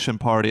Prohibition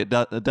Party. It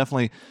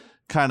definitely.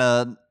 Kind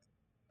of,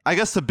 I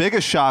guess the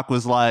biggest shock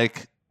was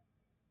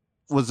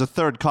the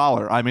third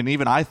caller. I mean,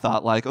 even I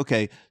thought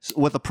okay,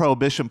 with the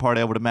Prohibition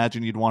Party, I would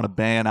imagine you'd want to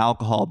ban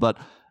alcohol, but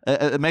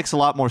it makes a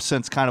lot more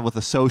sense kind of with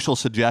a social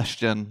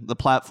suggestion, the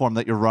platform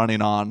that you're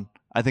running on.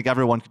 I think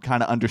everyone could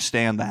kind of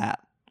understand that.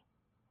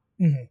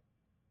 Mm-hmm.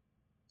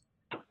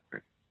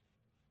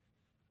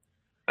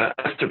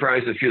 I'm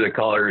surprised a few of the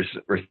callers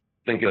were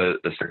thinking of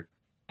this.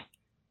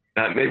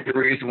 Maybe the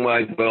reason why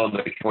I dwell in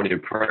the California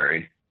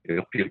Prairie,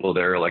 people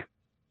there like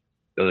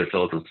the other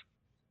Philippines.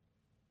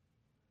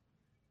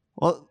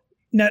 Well,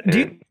 now,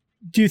 do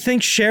you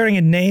think sharing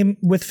a name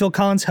with Phil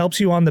Collins helps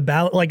you on the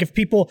ballot? Like, if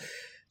people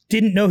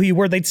didn't know who you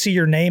were, they'd see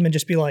your name and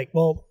just be like,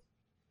 "Well,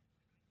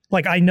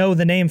 I know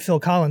the name Phil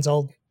Collins.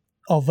 I'll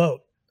vote."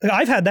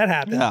 I've had that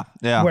happen.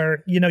 Yeah.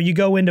 Where you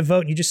go in to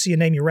vote and you just see a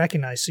name you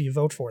recognize, so you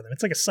vote for them.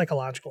 It's like a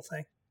psychological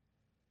thing.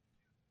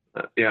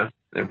 Yeah,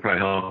 That probably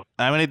help.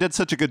 I mean, he did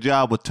such a good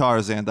job with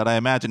Tarzan that I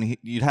imagine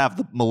you'd have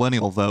the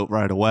millennial vote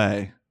right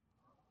away.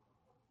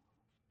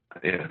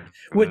 Yeah.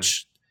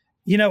 Which,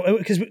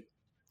 because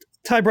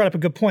Ty brought up a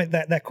good point,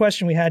 that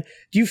question we had.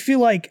 Do you feel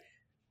like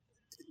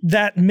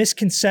that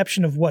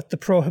misconception of what the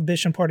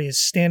Prohibition Party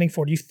is standing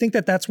for, do you think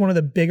that that's one of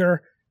the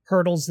bigger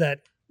hurdles that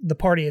the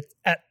party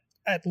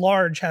at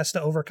large has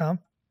to overcome?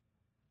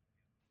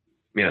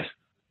 Yes.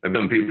 I've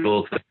been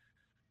people think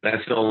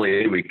that's the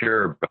only thing we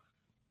care about.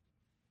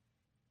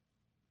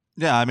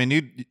 Yeah, I mean,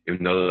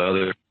 Even though the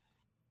other.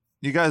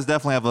 you guys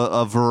definitely have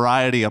a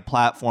variety of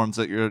platforms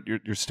that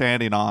you're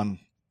standing on.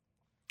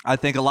 I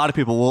think a lot of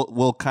people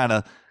will kind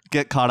of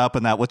get caught up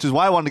in that, which is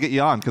why I wanted to get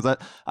you on, because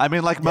I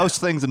mean, like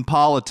most things in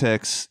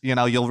politics,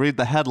 you'll read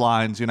the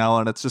headlines,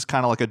 and it's just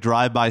kind of like a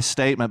drive-by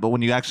statement. But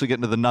when you actually get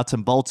into the nuts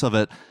and bolts of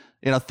it,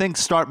 things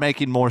start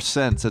making more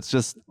sense.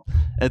 It's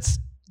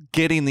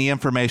getting the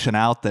information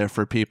out there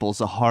for people is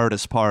the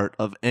hardest part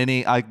of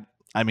any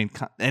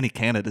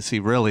candidacy,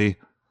 really.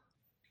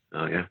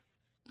 Oh yeah.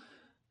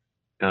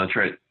 I'll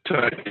try to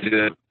do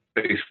that.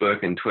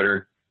 Facebook and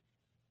Twitter.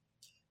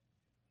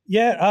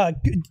 Yeah,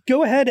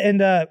 go ahead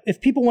and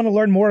if people want to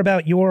learn more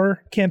about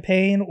your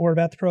campaign or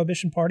about the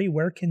Prohibition Party,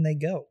 where can they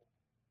go?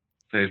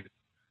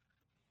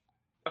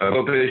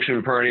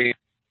 Prohibition Party.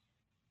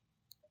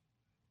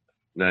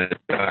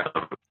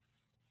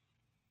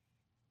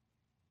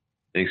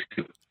 Thanks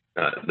to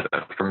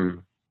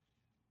from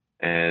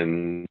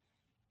and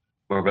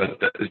more about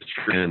that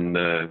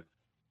and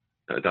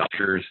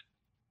doctors.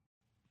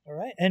 All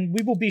right, and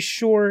we will be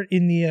sure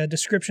in the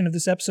description of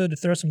this episode to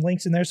throw some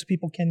links in there so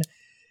people can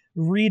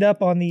read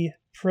up on the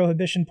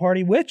Prohibition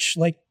Party, which,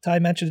 like Ty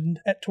mentioned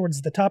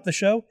towards the top of the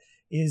show,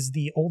 is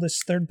the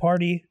oldest third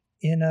party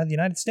in the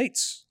United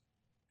States.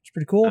 It's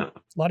pretty cool. A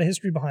lot of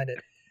history behind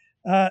it.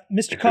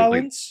 Mr.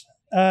 Collins,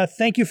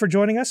 thank you for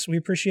joining us. We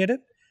appreciate it.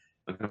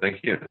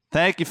 Thank you.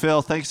 Thank you,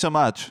 Phil. Thanks so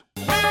much.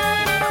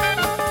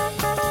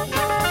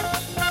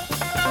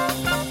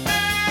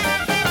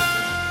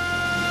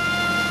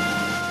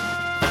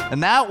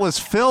 And that was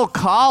Phil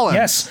Collins.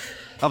 Yes.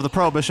 Of the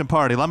Prohibition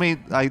Party.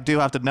 I do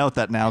have to note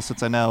that now,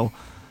 since I know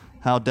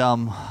how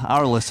dumb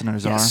our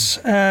listeners are.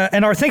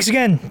 And our thanks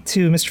again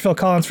to Mr. Phil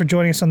Collins for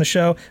joining us on the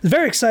show. It's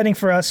very exciting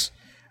for us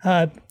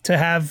to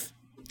have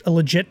a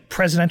legit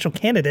presidential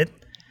candidate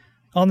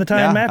on the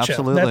Ty and Matt show.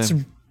 Absolutely. That's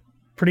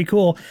pretty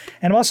cool.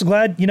 And I'm also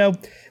glad,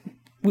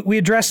 we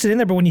addressed it in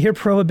there, but when you hear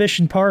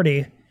Prohibition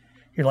Party,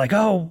 you're like,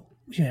 oh,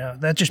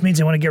 that just means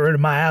they want to get rid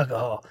of my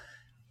alcohol.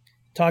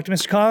 Talk to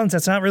Mr. Collins.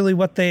 That's not really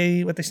what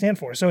they stand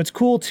for. So it's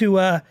cool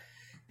to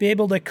be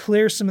able to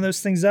clear some of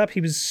those things up. He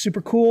was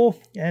super cool.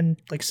 And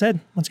like I said,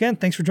 once again,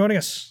 thanks for joining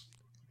us.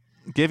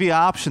 Give you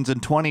options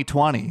in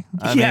 2020.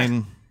 I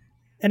mean,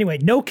 anyway,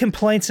 no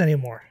complaints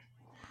anymore.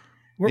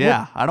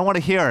 I don't want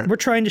to hear it. We're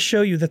trying to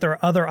show you that there are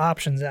other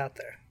options out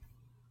there.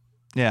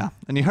 Yeah.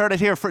 And you heard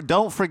it here.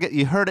 Don't forget,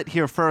 you heard it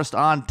here first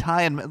on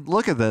Ty and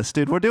look at this,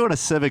 dude. We're doing a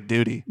civic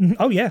duty.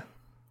 Oh, yeah.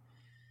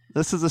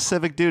 This is a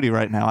civic duty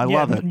right now. I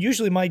love it.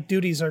 Usually my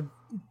duties are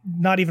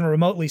not even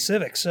remotely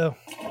civic, so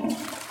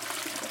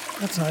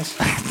that's nice.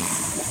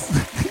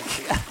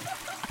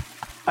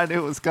 I knew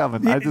it was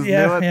coming. I just knew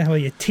it. Yeah, well,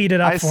 you teed it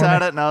up for me. I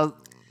said it. No,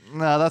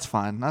 that's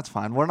fine. That's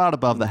fine. We're not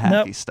above the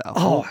hacky stuff.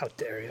 Oh, how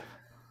dare you.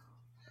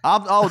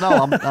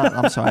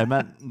 I'm sorry. I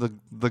meant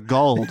the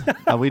gold.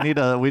 We need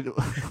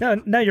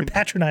now you're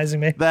patronizing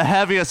me. The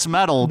heaviest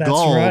metal, that's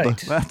gold. Right.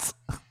 That's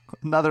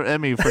another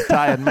Emmy for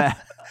Ty and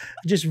Matt.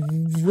 Just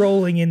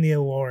rolling in the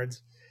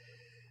awards.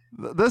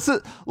 This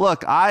is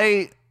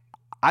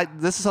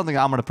this is something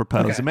I'm going to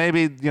propose. Okay. And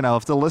maybe,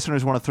 if the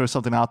listeners want to throw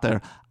something out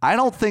there, I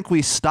don't think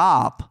we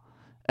stop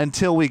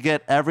until we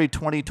get every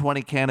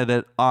 2020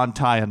 candidate on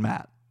Ty and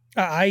Matt.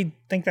 I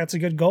think that's a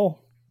good goal.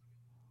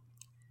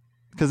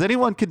 Because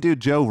anyone could do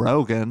Joe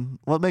Rogan.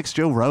 What makes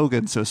Joe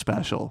Rogan so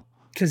special?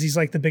 Because he's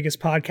like the biggest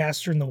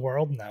podcaster in the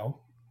world? No.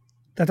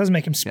 That doesn't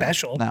make him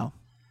special. Yeah, no.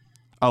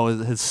 Oh,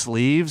 his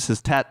sleeves,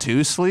 his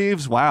tattoo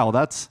sleeves. Wow,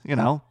 that's,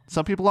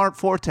 some people aren't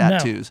for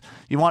tattoos. No.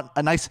 You want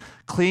a nice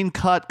clean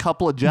cut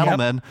couple of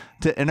gentlemen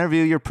to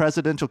interview your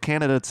presidential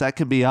candidates. That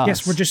can be us.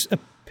 Yes, we're just a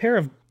pair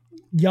of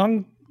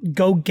young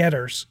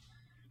go-getters.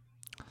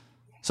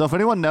 So if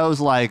anyone knows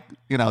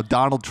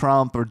Donald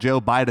Trump or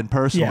Joe Biden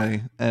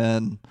personally,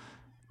 and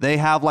they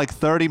have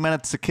 30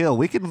 minutes to kill,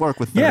 we can work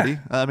with 30. Yeah.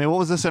 I mean, what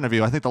was this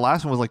interview? I think the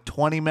last one was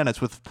 20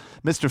 minutes with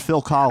Mr.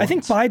 Phil Collins. I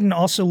think Biden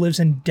also lives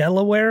in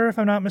Delaware, if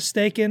I'm not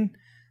mistaken.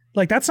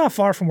 That's not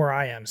far from where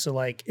I am. So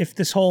if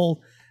this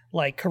whole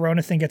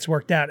Corona thing gets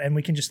worked out and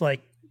we can just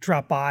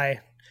drop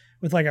by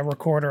with a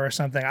recorder or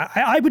something,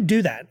 I would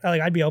do that.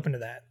 I'd be open to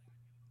that.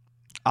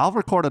 I'll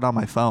record it on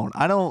my phone.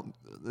 I don't,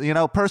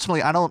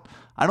 personally, I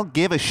don't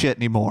give a shit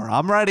anymore.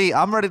 I'm ready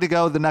to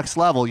go to the next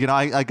level.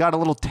 I got a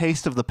little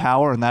taste of the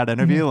power in that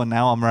interview, and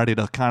now I'm ready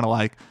to kind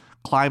of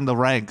climb the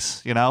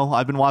ranks.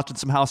 I've been watching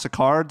some House of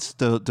Cards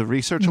to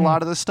research a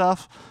lot of this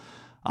stuff.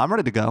 I'm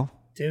ready to go.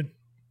 Dude,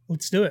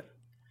 let's do it.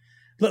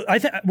 Look,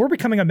 we're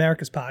becoming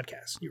America's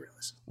podcast. You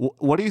realize?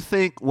 What do you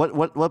think?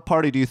 What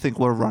party do you think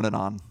we're running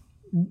on?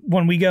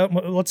 when we go,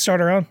 let's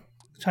start our own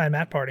Ty and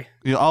Matt party.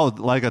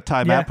 Like a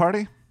Ty Matt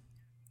party?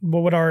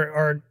 What would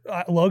our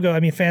logo? I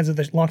mean,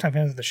 longtime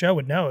fans of the show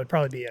would know. It'd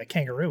probably be a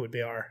kangaroo. Would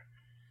be our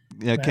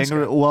mascot.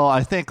 Kangaroo. Well,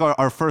 I think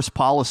our first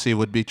policy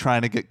would be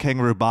trying to get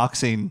kangaroo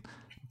boxing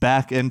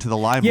back into the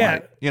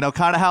limelight. Yeah.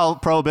 Kind of how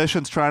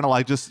Prohibition's trying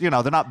to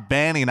they're not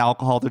banning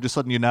alcohol. They're just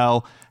letting you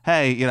know,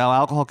 hey,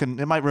 alcohol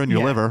it might ruin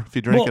your liver if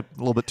you drink it a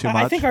little bit too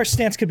much. I think our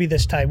stance could be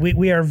this type.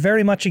 We are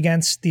very much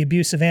against the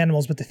abuse of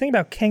animals, but the thing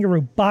about kangaroo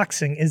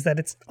boxing is that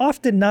it's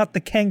often not the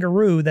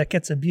kangaroo that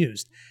gets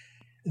abused.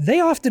 They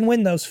often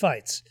win those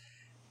fights.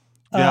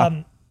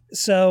 Yeah.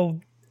 So,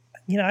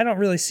 I don't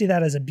really see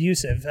that as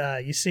abusive.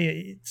 You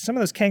see some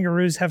of those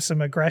kangaroos have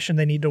some aggression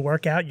they need to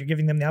work out. You're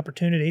giving them the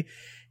opportunity.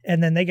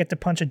 And then they get to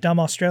punch a dumb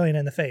Australian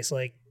in the face.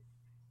 Like,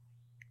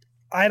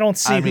 I don't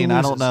see. I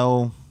don't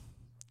know.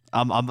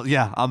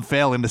 I'm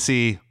failing to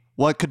see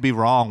what could be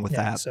wrong with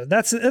that. So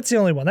that's the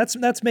only one.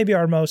 That's maybe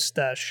our most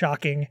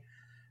shocking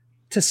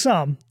to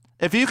some.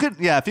 If you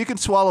can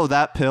swallow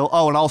that pill.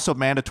 Oh, and also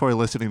mandatory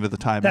listening to the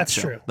time. That's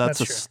true.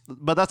 That's true.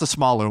 But that's a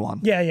smaller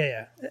one.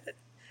 Yeah.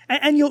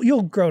 And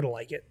you'll grow to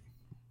like it.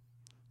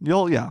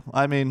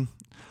 I mean,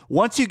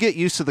 once you get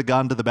used to the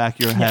gun to the back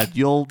of your head,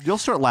 you'll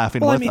start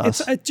laughing with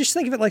us. Just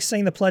think of it like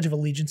saying the Pledge of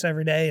Allegiance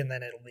every day, and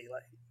then it'll be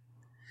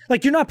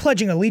like you're not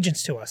pledging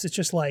allegiance to us. It's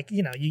just like,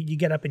 you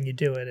get up and you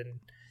do it, and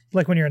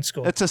like when you're in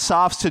school. It's a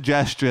soft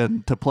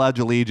suggestion to pledge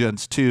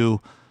allegiance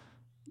to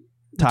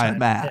Ty and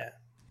Matt. Yeah.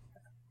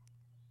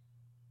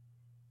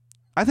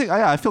 I think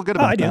I feel good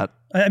about that.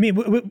 I mean,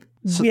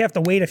 we have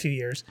to wait a few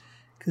years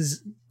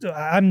because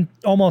I'm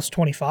almost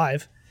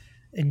 25.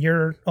 And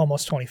you're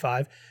almost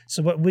 25,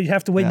 so we'd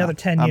have to wait another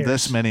 10 years. I'm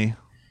this many.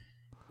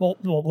 Well,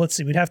 let's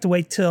see. We'd have to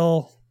wait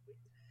till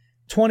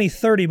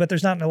 2030, but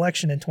there's not an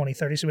election in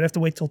 2030, so we'd have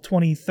to wait till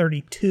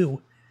 2032.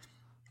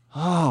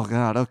 Oh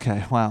God.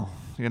 Okay. Wow.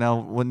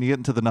 When you get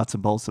into the nuts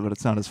and bolts of it,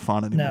 it's not as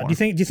fun anymore. No. Do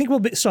you think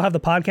we'll still have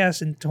the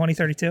podcast in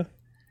 2032?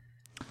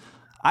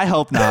 I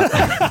hope not.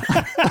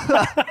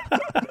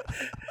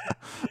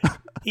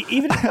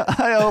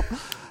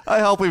 I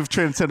hope we've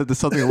transcended to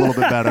something a little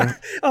bit better.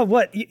 Oh,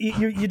 what?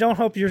 You don't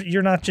hope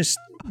you're not just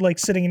like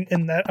sitting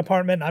in that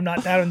apartment. I'm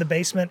not down in the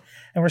basement,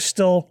 and we're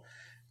still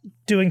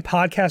doing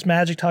podcast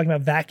magic, talking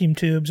about vacuum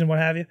tubes and what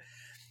have you.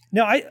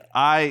 No,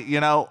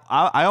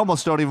 I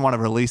almost don't even want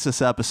to release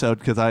this episode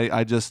because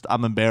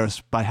I'm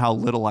embarrassed by how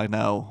little I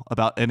know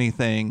about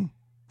anything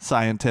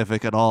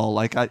scientific at all.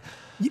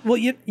 Well,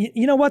 you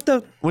know what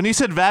though? When you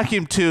said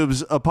vacuum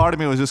tubes, a part of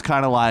me was just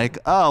kind of like,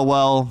 oh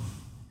well.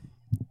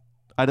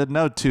 I didn't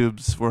know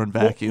tubes were in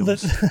vacuums.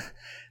 Well,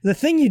 the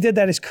thing you did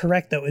that is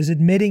correct, though, is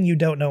admitting you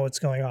don't know what's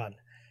going on.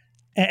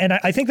 And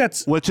I think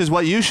that's... Which is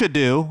what you should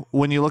do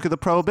when you look at the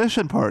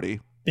Prohibition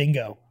Party.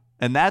 Bingo.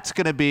 And that's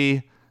going to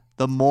be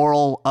the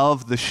moral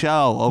of the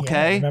show,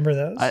 okay? Yeah, remember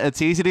those?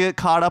 It's easy to get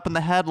caught up in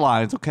the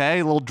headlines, okay?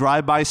 A little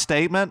drive-by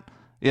statement.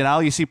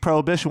 You see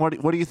Prohibition. What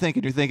are you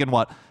thinking? You're thinking,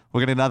 what? We're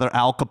going to get another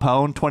Al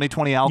Capone,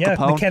 2020 Al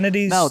Capone? The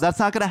Kennedys... No, that's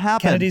not going to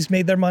happen. Kennedys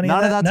made their money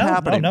None of that's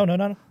happening.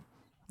 No.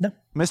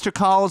 Mr.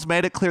 Collins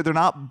made it clear they're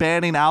not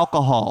banning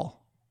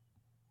alcohol.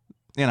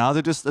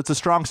 It's a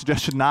strong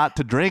suggestion not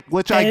to drink,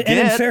 which I get. And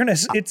in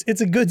fairness,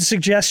 it's a good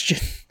suggestion.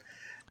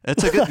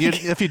 It's a good.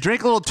 If you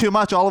drink a little too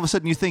much, all of a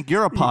sudden you think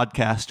you're a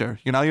podcaster.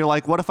 You're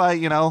like, what if I,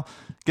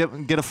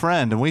 get a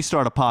friend and we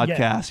start a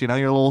podcast? Yeah.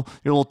 You're a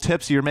little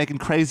tipsy. You're making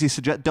crazy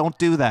suggestions. Don't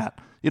do that.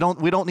 We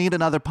don't need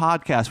another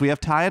podcast. We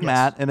have Ty and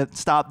Matt, and it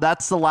stopped.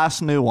 That's the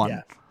last new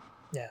one.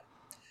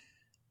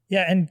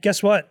 Yeah. And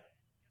guess what?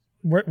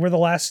 We're the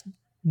last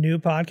new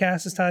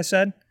podcast, as Ty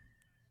said,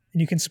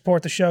 and you can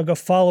support the show. Go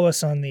follow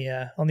us on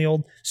the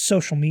old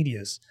social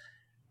medias: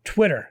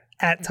 Twitter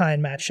 @Ty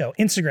and Matt Show,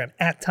 Instagram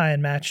 @Ty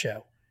and Matt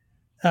Show.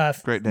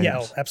 Great names.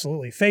 Yeah,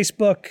 absolutely.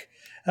 Facebook,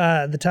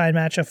 the Ty and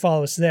Matt Show.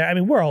 Follow us there. I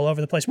mean, we're all over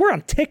the place. We're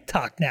on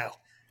TikTok now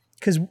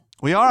because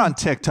we are on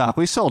TikTok.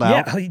 We sold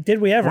out. Yeah,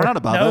 did we ever? We're not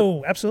above it.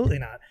 No, absolutely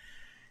not.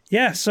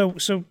 Yeah, so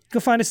go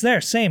find us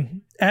there.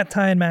 Same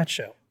 @Ty and Matt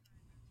Show.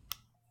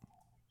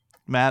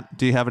 Matt,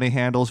 do you have any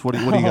handles? What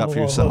do you got for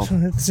yourself?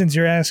 Since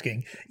you're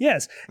asking.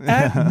 Yes,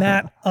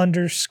 @Matt_Regal.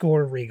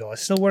 I'm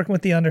still working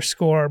with the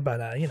underscore,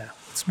 but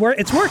it's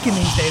working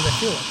these days. I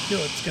feel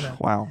it's gonna.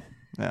 Wow.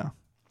 Yeah.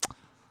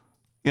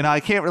 I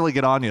can't really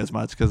get on you as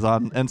much because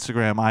on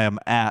Instagram I am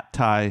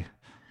 @Ty.Colgate.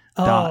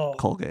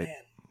 Man.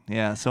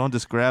 Yeah, someone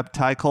just grabbed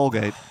Ty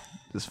Colgate.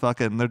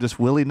 They're just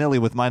willy-nilly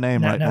with my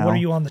name right now. Now, what are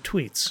you on the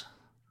tweets?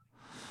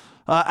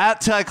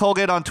 @Ty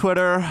Colgate on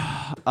Twitter,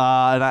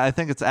 and I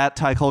think it's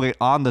 @Ty Colgate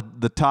on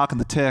the Talk and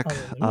the Tick.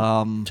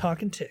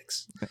 Talking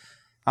ticks.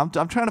 I'm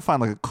trying to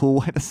find like a cool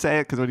way to say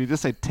it because when you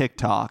just say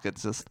TikTok,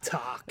 it's just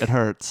it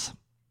hurts.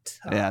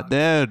 Talk. Yeah,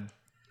 dude,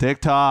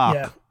 TikTok.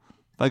 Yeah.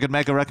 If I could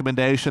make a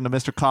recommendation to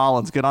Mr.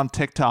 Collins, get on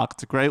TikTok.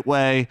 It's a great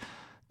way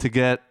to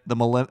get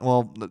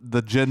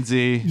the Gen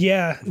Z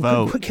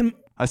vote.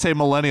 I say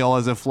millennial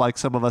as if like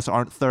some of us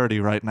aren't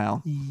 30 right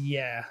now.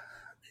 Yeah.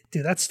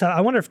 Dude, that's tough.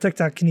 I wonder if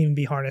TikTok can even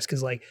be harnessed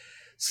because, like,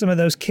 some of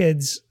those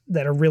kids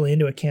that are really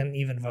into it can't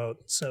even vote.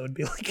 So it'd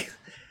be like,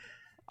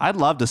 I'd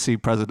love to see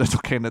presidential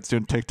candidates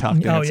doing TikTok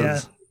Oh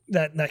dances.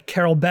 yeah, that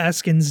Carol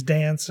Baskin's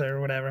dance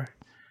or whatever.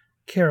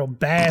 Carol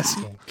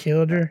Baskin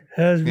killed her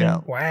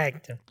husband,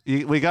 whacked him.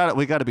 We got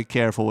to be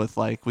careful with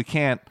like we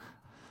can't.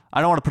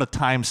 I don't want to put a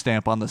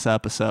timestamp on this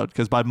episode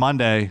because by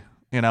Monday,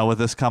 with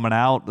this coming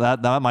out,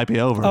 that might be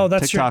over. Oh,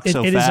 that's TikTok's true.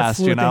 so It is a fast,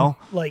 fluid thing.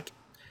 Like,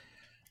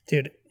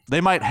 dude,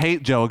 they might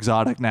hate Joe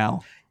Exotic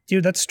now.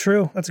 Dude, that's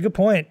true. That's a good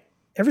point.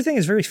 Everything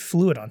is very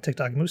fluid on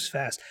TikTok. It moves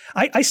fast.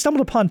 I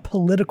stumbled upon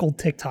political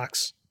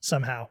TikToks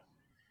somehow.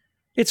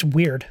 It's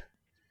weird.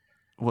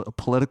 What,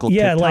 political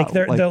yeah, TikTok?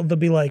 like they'll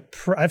be like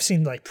I've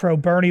seen like pro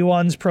Bernie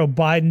ones, pro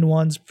Biden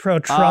ones, pro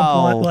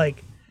Trump ones.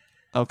 Like,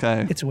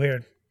 okay, it's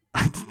weird.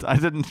 I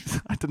didn't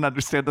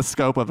understand the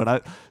scope of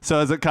it. So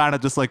is it kind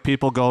of just like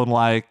people going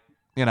like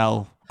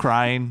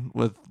crying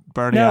with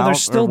Bernie out? No,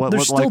 there's still what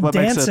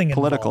dancing makes it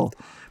political? involved.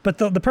 But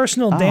the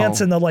person will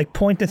dance and they'll like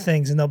point to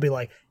things and they'll be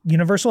like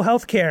universal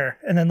health care,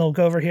 and then they'll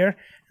go over here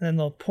and then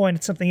they'll point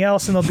at something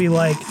else and they'll be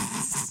like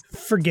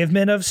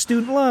forgiveness of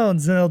student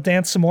loans, and they'll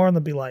dance some more and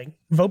they'll be like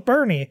vote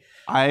Bernie.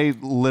 I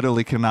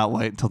literally cannot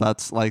wait until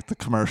that's like the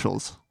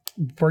commercials.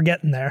 We're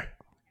getting there.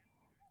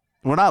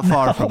 We're not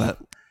far from it.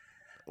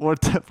 We're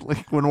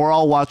definitely, when we're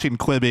all watching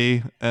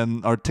Quibi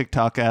and our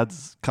TikTok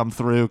ads come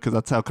through, because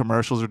that's how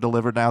commercials are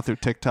delivered now through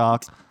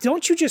TikTok.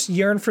 Don't you just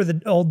yearn for the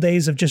old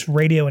days of just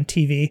radio and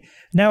TV?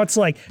 Now it's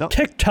like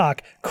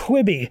TikTok,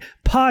 Quibi,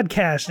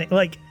 podcasting.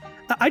 Like,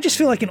 I just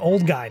feel like an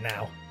old guy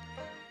now.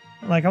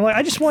 Like, I'm like,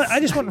 I just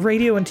want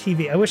radio and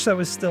TV. I wish that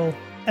was still,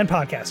 and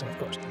podcasting, of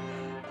course.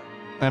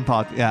 And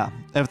yeah.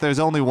 If there's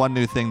only one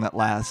new thing that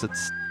lasts,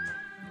 it's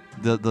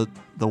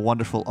the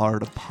wonderful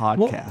art of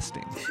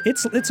podcasting.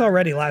 Well, it's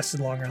already lasted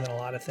longer than a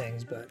lot of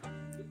things, but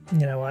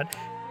you know what?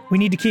 We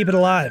need to keep it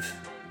alive.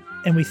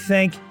 And we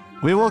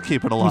will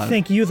keep it alive. We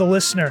thank you, the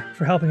listener,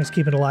 for helping us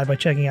keep it alive by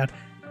checking out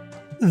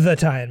The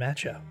Ty and Matt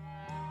Show.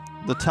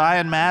 The Ty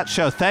and Matt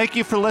Show. Thank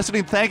you for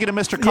listening. Thank you to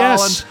Mr.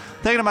 Collins.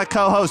 Thank you to my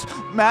co-host,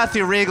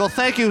 Matthew Regal.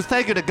 Thank you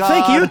to God.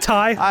 Thank you,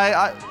 Ty.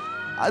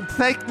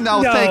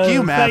 Thank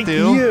you,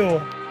 Matthew. Thank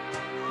you.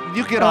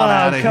 You get on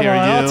out of here, Come on,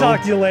 I'll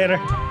talk to you later.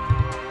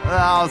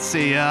 I'll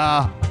see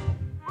ya.